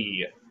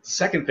 The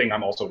second thing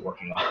I'm also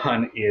working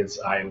on is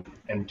I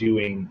am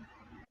doing,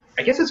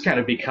 I guess it's kind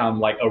of become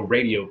like a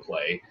radio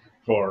play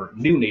for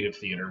New Native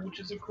Theater, which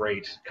is a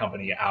great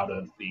company out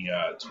of the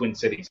Twin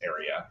Cities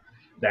area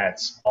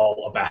that's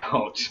all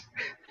about.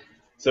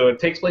 So it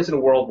takes place in a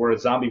world where a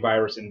zombie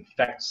virus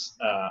infects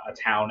a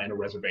town and a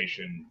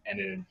reservation, and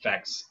it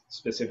infects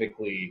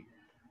specifically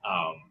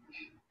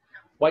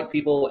white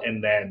people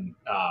and then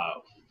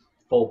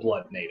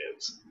full-blood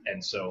natives.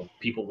 And so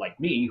people like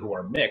me who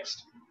are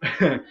mixed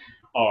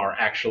are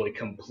actually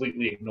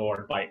completely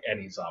ignored by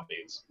any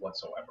zombies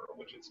whatsoever,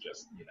 which is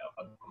just,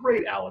 a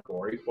great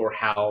allegory for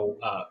how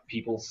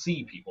people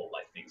see people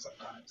like me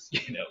sometimes,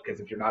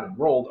 because if you're not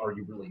enrolled, are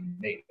you really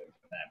native?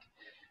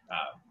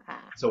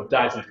 So it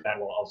dives into that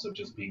while also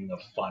just being a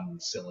fun,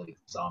 silly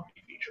zombie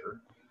feature.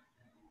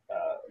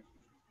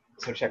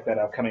 So check that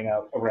out, coming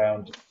out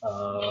around,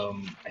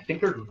 I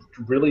think they're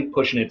really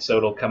pushing it so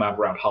it'll come out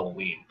around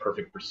Halloween,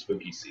 perfect for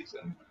spooky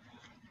season.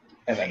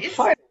 And then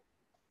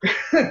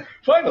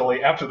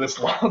finally, after this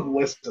long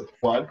list of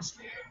plugs,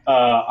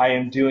 I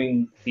am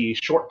doing the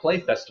Short Play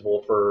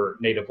Festival for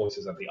Native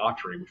Voices at the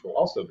Autry, which will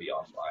also be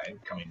online,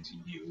 coming to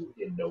you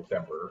in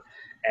November.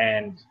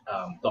 And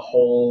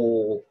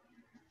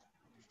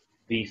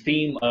the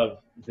theme of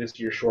this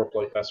year's Short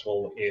Play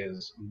Festival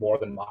is More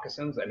Than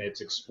Moccasins, and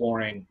it's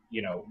exploring,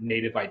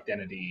 Native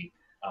identity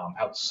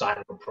outside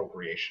of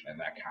appropriation and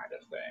that kind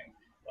of thing.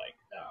 Like,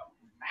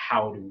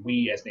 how do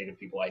we as Native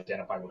people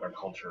identify with our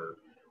culture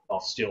while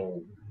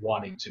still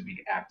wanting to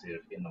be active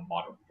in the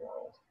modern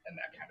world and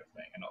that kind of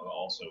thing. And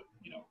also,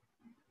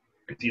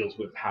 it deals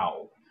with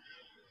how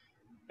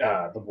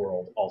the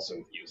world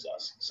also views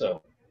us.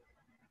 So,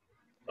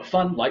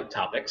 fun, light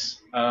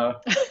topics.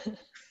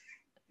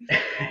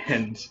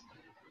 And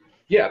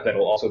yeah,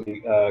 that'll also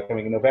be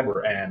coming in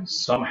November. And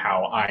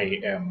somehow I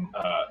am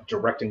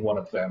directing one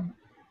of them,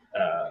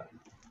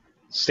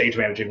 stage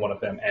managing one of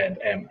them, and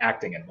am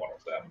acting in one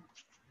of them.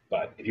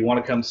 But if you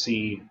want to come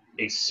see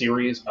a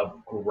series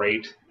of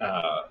great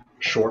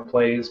short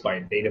plays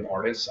by Native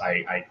artists,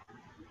 I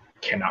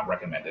cannot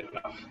recommend it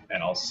enough.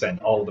 And I'll send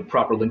all of the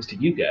proper links to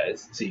you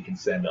guys so you can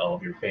send all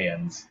of your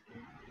fans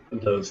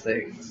those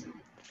things.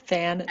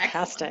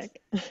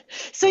 Fantastic. Excellent.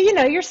 So,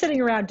 you're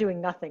sitting around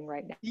doing nothing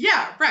right now.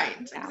 Yeah, right.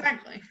 Yeah.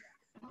 Exactly.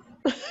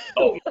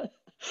 Oh,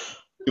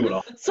 do it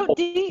all. So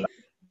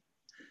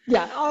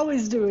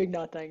always doing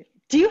nothing.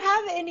 Do you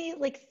have any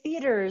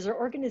theaters or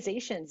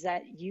organizations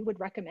that you would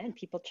recommend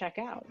people check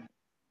out?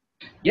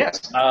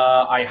 Yes,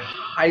 I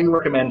highly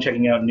recommend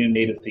checking out New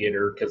Native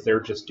Theater because they're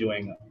just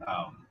doing,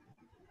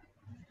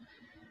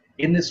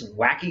 in this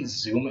wacky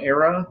Zoom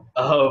era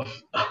of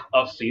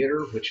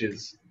theater, which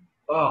is,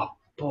 oh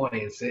boy,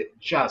 is it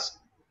just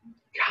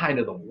kind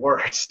of the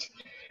worst.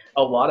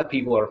 A lot of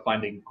people are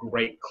finding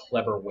great,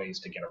 clever ways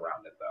to get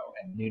around it, though,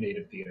 and New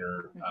Native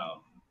Theater,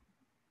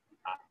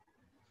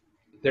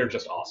 they're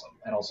just awesome.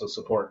 And also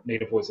support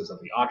Native Voices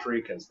at the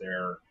Autry because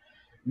their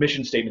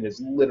mission statement is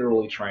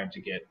literally trying to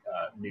get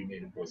new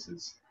Native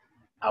voices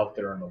out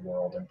there in the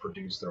world and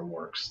produce their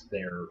works.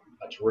 They're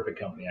a terrific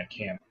company. I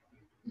can't,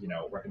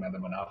 recommend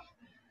them enough.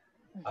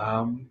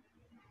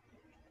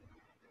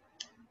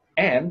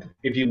 And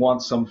if you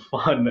want some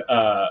fun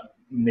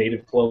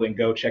native clothing,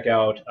 go check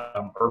out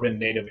Urban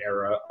Native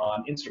Era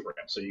on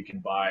Instagram. So you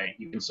can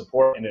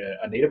support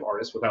a native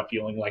artist without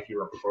feeling like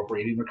you're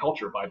appropriating their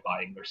culture by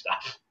buying their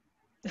stuff.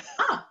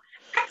 Ah,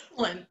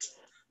 excellent.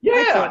 Yeah.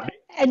 Excellent.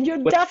 And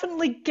you'll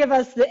definitely give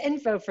us the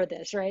info for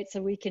this, right?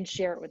 So we can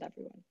share it with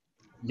everyone.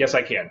 Yes,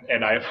 I can.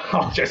 And I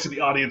apologize to the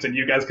audience and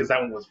you guys because that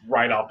one was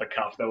right off the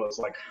cuff. That was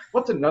like,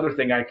 what's another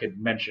thing I could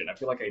mention? I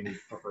feel like I need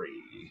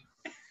 3.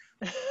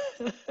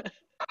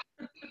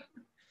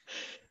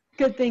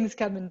 Good things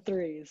come in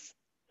 3s.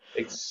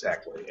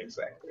 Exactly.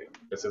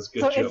 This is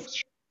good So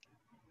jokes.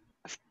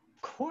 Of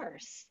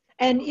course.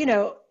 And,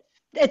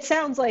 it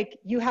sounds like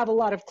you have a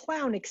lot of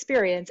clown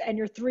experience, and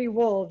your 3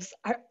 wolves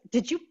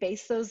did you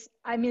base those?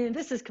 I mean,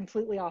 this is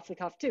completely off the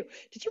cuff too.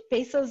 Did you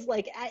base those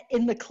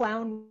in the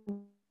clown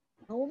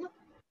realm?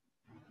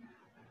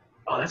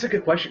 Oh, that's a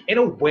good question. In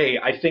a way,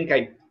 I think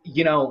I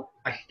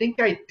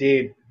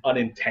did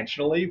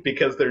unintentionally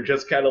because they're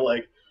just kind of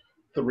like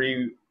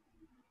 3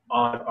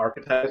 odd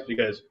archetypes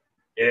because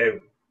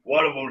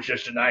one of them's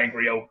just an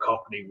angry old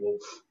Cockney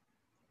wolf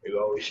who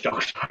always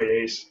stalks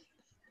Fridays.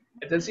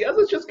 And then the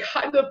other's just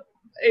kind of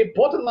a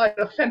borderline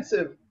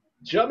offensive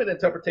German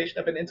interpretation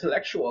of an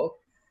intellectual.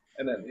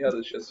 And then the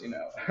other's just, kind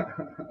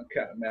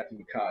of Matthew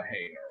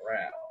McConaughey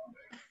around.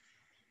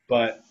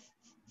 But,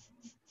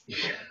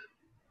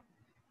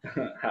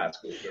 high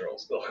school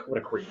girls, though. What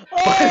a creep.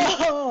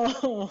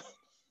 Oh!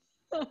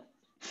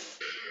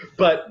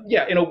 But,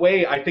 yeah, in a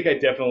way, I think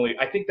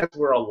that's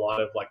where a lot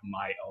of,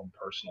 my own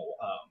personal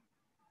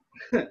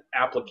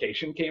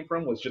application came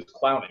from, was just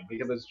clowning.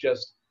 Because it's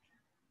just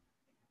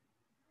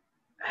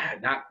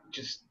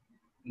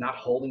not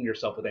holding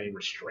yourself with any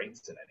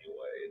restraints in any way.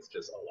 It's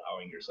just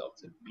allowing yourself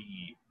to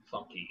be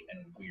funky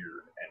and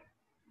weird and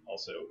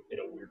also, in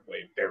a weird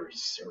way, very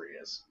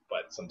serious.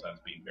 But sometimes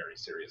being very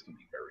serious can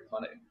be very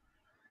funny.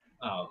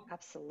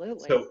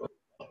 Absolutely. So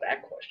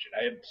that question,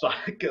 I am sorry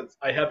because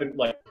I haven't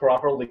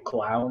properly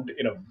clowned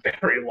in a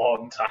very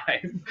long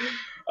time.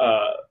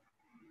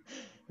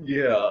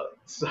 Yeah.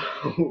 So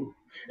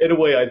in a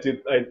way, I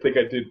think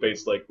I did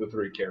base the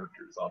 3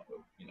 characters off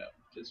of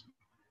just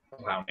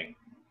clowning.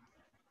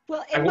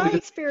 Well, in my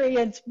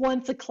experience,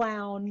 once a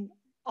clown,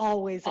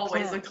 always a clown.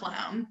 Always a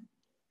clown.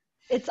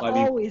 It's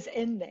always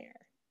in there.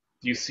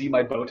 Do you see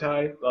my bow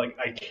tie?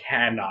 I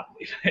cannot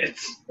leave it.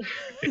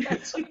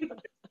 It's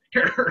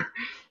here.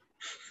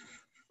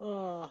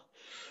 Oh.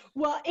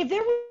 Well, if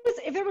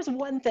there was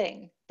one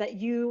thing that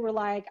you were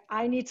like,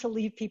 I need to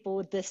leave people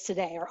with this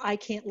today, or I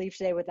can't leave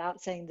today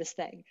without saying this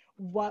thing,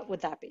 what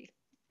would that be?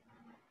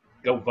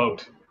 Go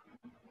vote.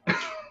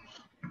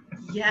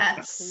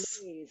 Yes.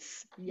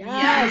 Please.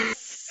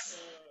 Yes.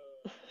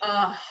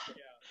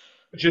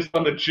 Just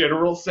on the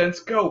general sense,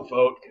 go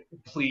vote.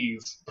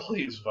 Please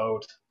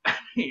vote. I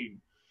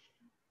mean,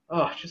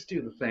 just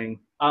do the thing.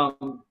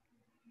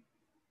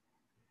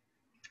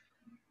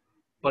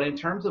 But in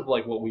terms of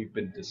what we've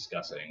been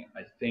discussing,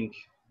 I think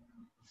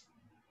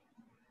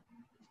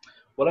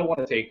what I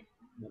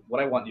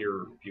want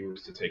your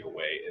viewers to take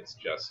away is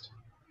just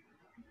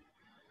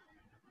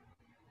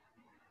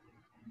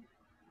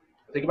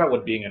think about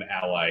what being an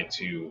ally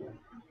to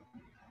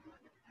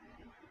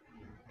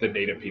the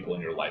native people in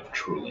your life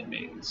truly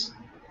means,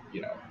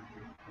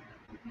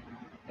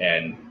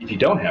 And if you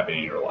don't have any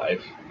in your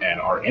life and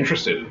are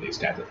interested in these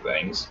kinds of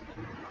things,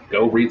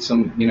 go read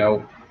some,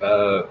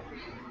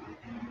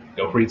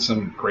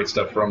 great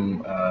stuff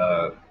from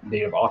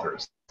native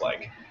authors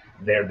like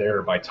They're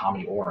There by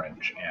Tommy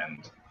Orange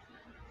and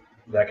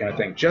that kind of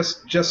thing.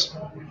 Just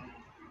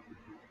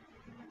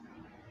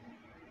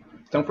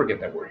don't forget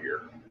that we're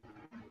here.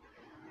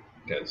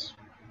 Because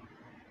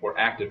we're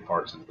active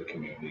parts of the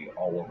community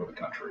all over the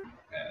country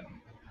and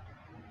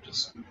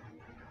just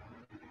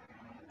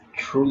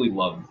truly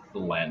love the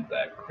land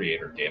that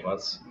Creator gave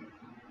us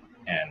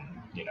and,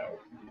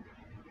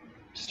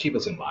 just keep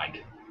us in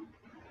mind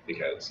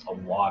because a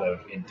lot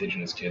of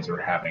Indigenous kids are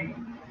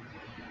having,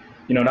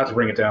 not to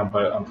bring it down,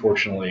 but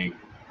unfortunately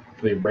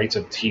the rates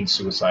of teen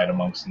suicide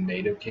amongst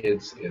Native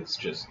kids is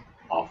just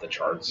off the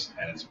charts,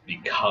 and it's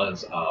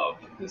because of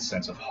this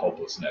sense of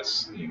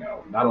hopelessness,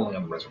 not only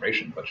on the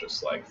reservation, but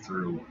just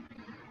through,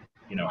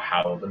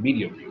 how the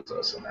media views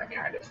us and that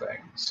kind of thing.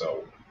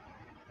 So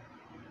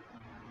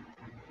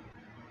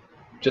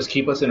just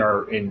keep us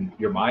in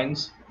your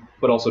minds,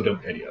 but also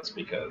don't pity us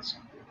because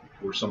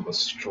we're some of the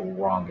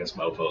strongest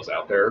mofos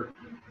out there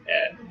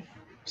and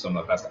some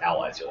of the best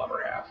allies you'll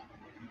ever have.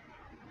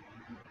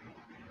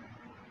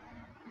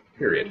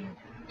 Period.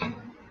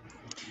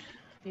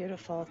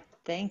 Beautiful.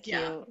 Thank you.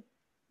 Yeah.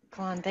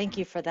 Kholan, thank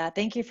you for that.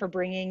 Thank you for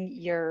bringing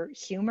your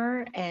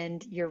humor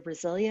and your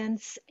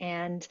resilience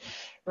and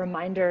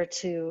reminder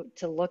to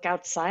look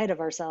outside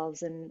of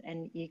ourselves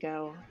and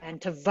ego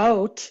and to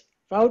vote.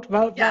 Vote.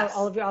 Yes.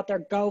 All of you out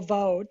there, go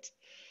vote.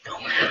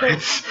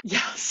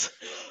 Yes.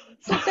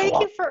 So thank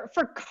you for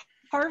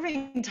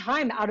carving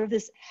time out of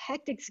this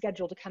hectic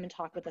schedule to come and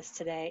talk with us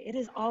today. It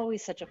is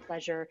always such a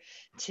pleasure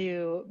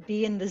to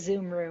be in the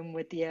Zoom room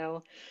with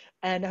you.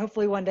 And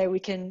hopefully one day we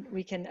can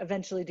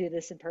eventually do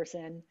this in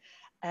person.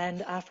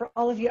 And for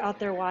all of you out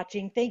there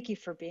watching, thank you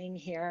for being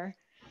here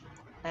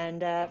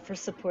and for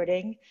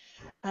supporting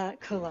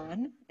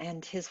Kholan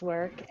and his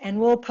work. And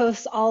we'll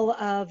post all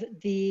of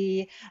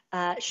the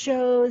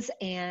shows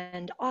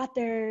and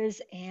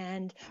authors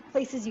and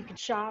places you can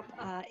shop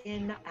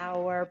in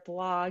our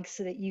blog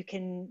so that you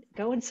can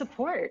go and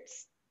support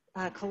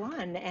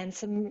Kholan and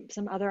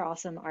some other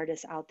awesome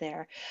artists out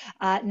there.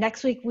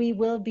 Next week, we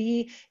will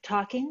be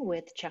talking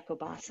with Checo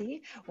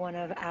Bassi, one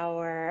of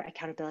our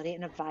accountability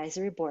and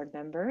advisory board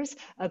members,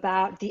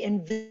 about the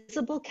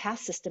invisible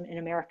caste system in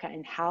America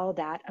and how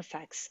that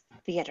affects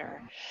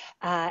theater.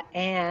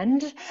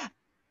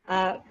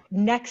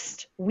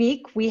 Next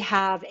week, we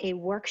have a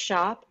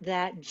workshop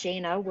that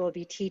Jaina will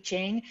be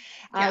teaching,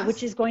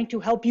 which is going to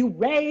help you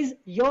raise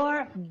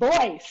your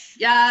voice.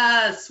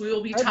 Yes, we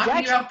will be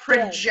talking about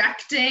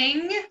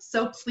projecting.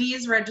 So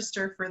please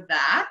register for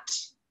that.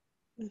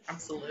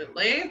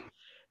 Absolutely.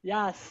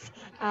 Yes.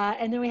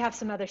 And then we have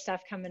some other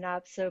stuff coming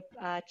up. So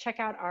check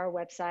out our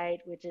website,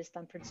 which is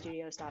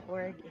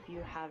thumbprintstudios.org, if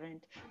you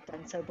haven't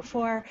done so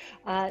before.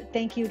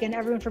 Thank you again,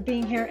 everyone, for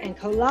being here. And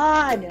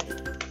Kholan.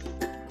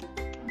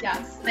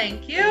 Yes,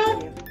 thank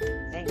you.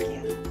 Thank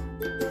you.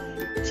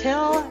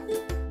 Till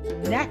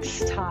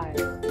next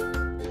time.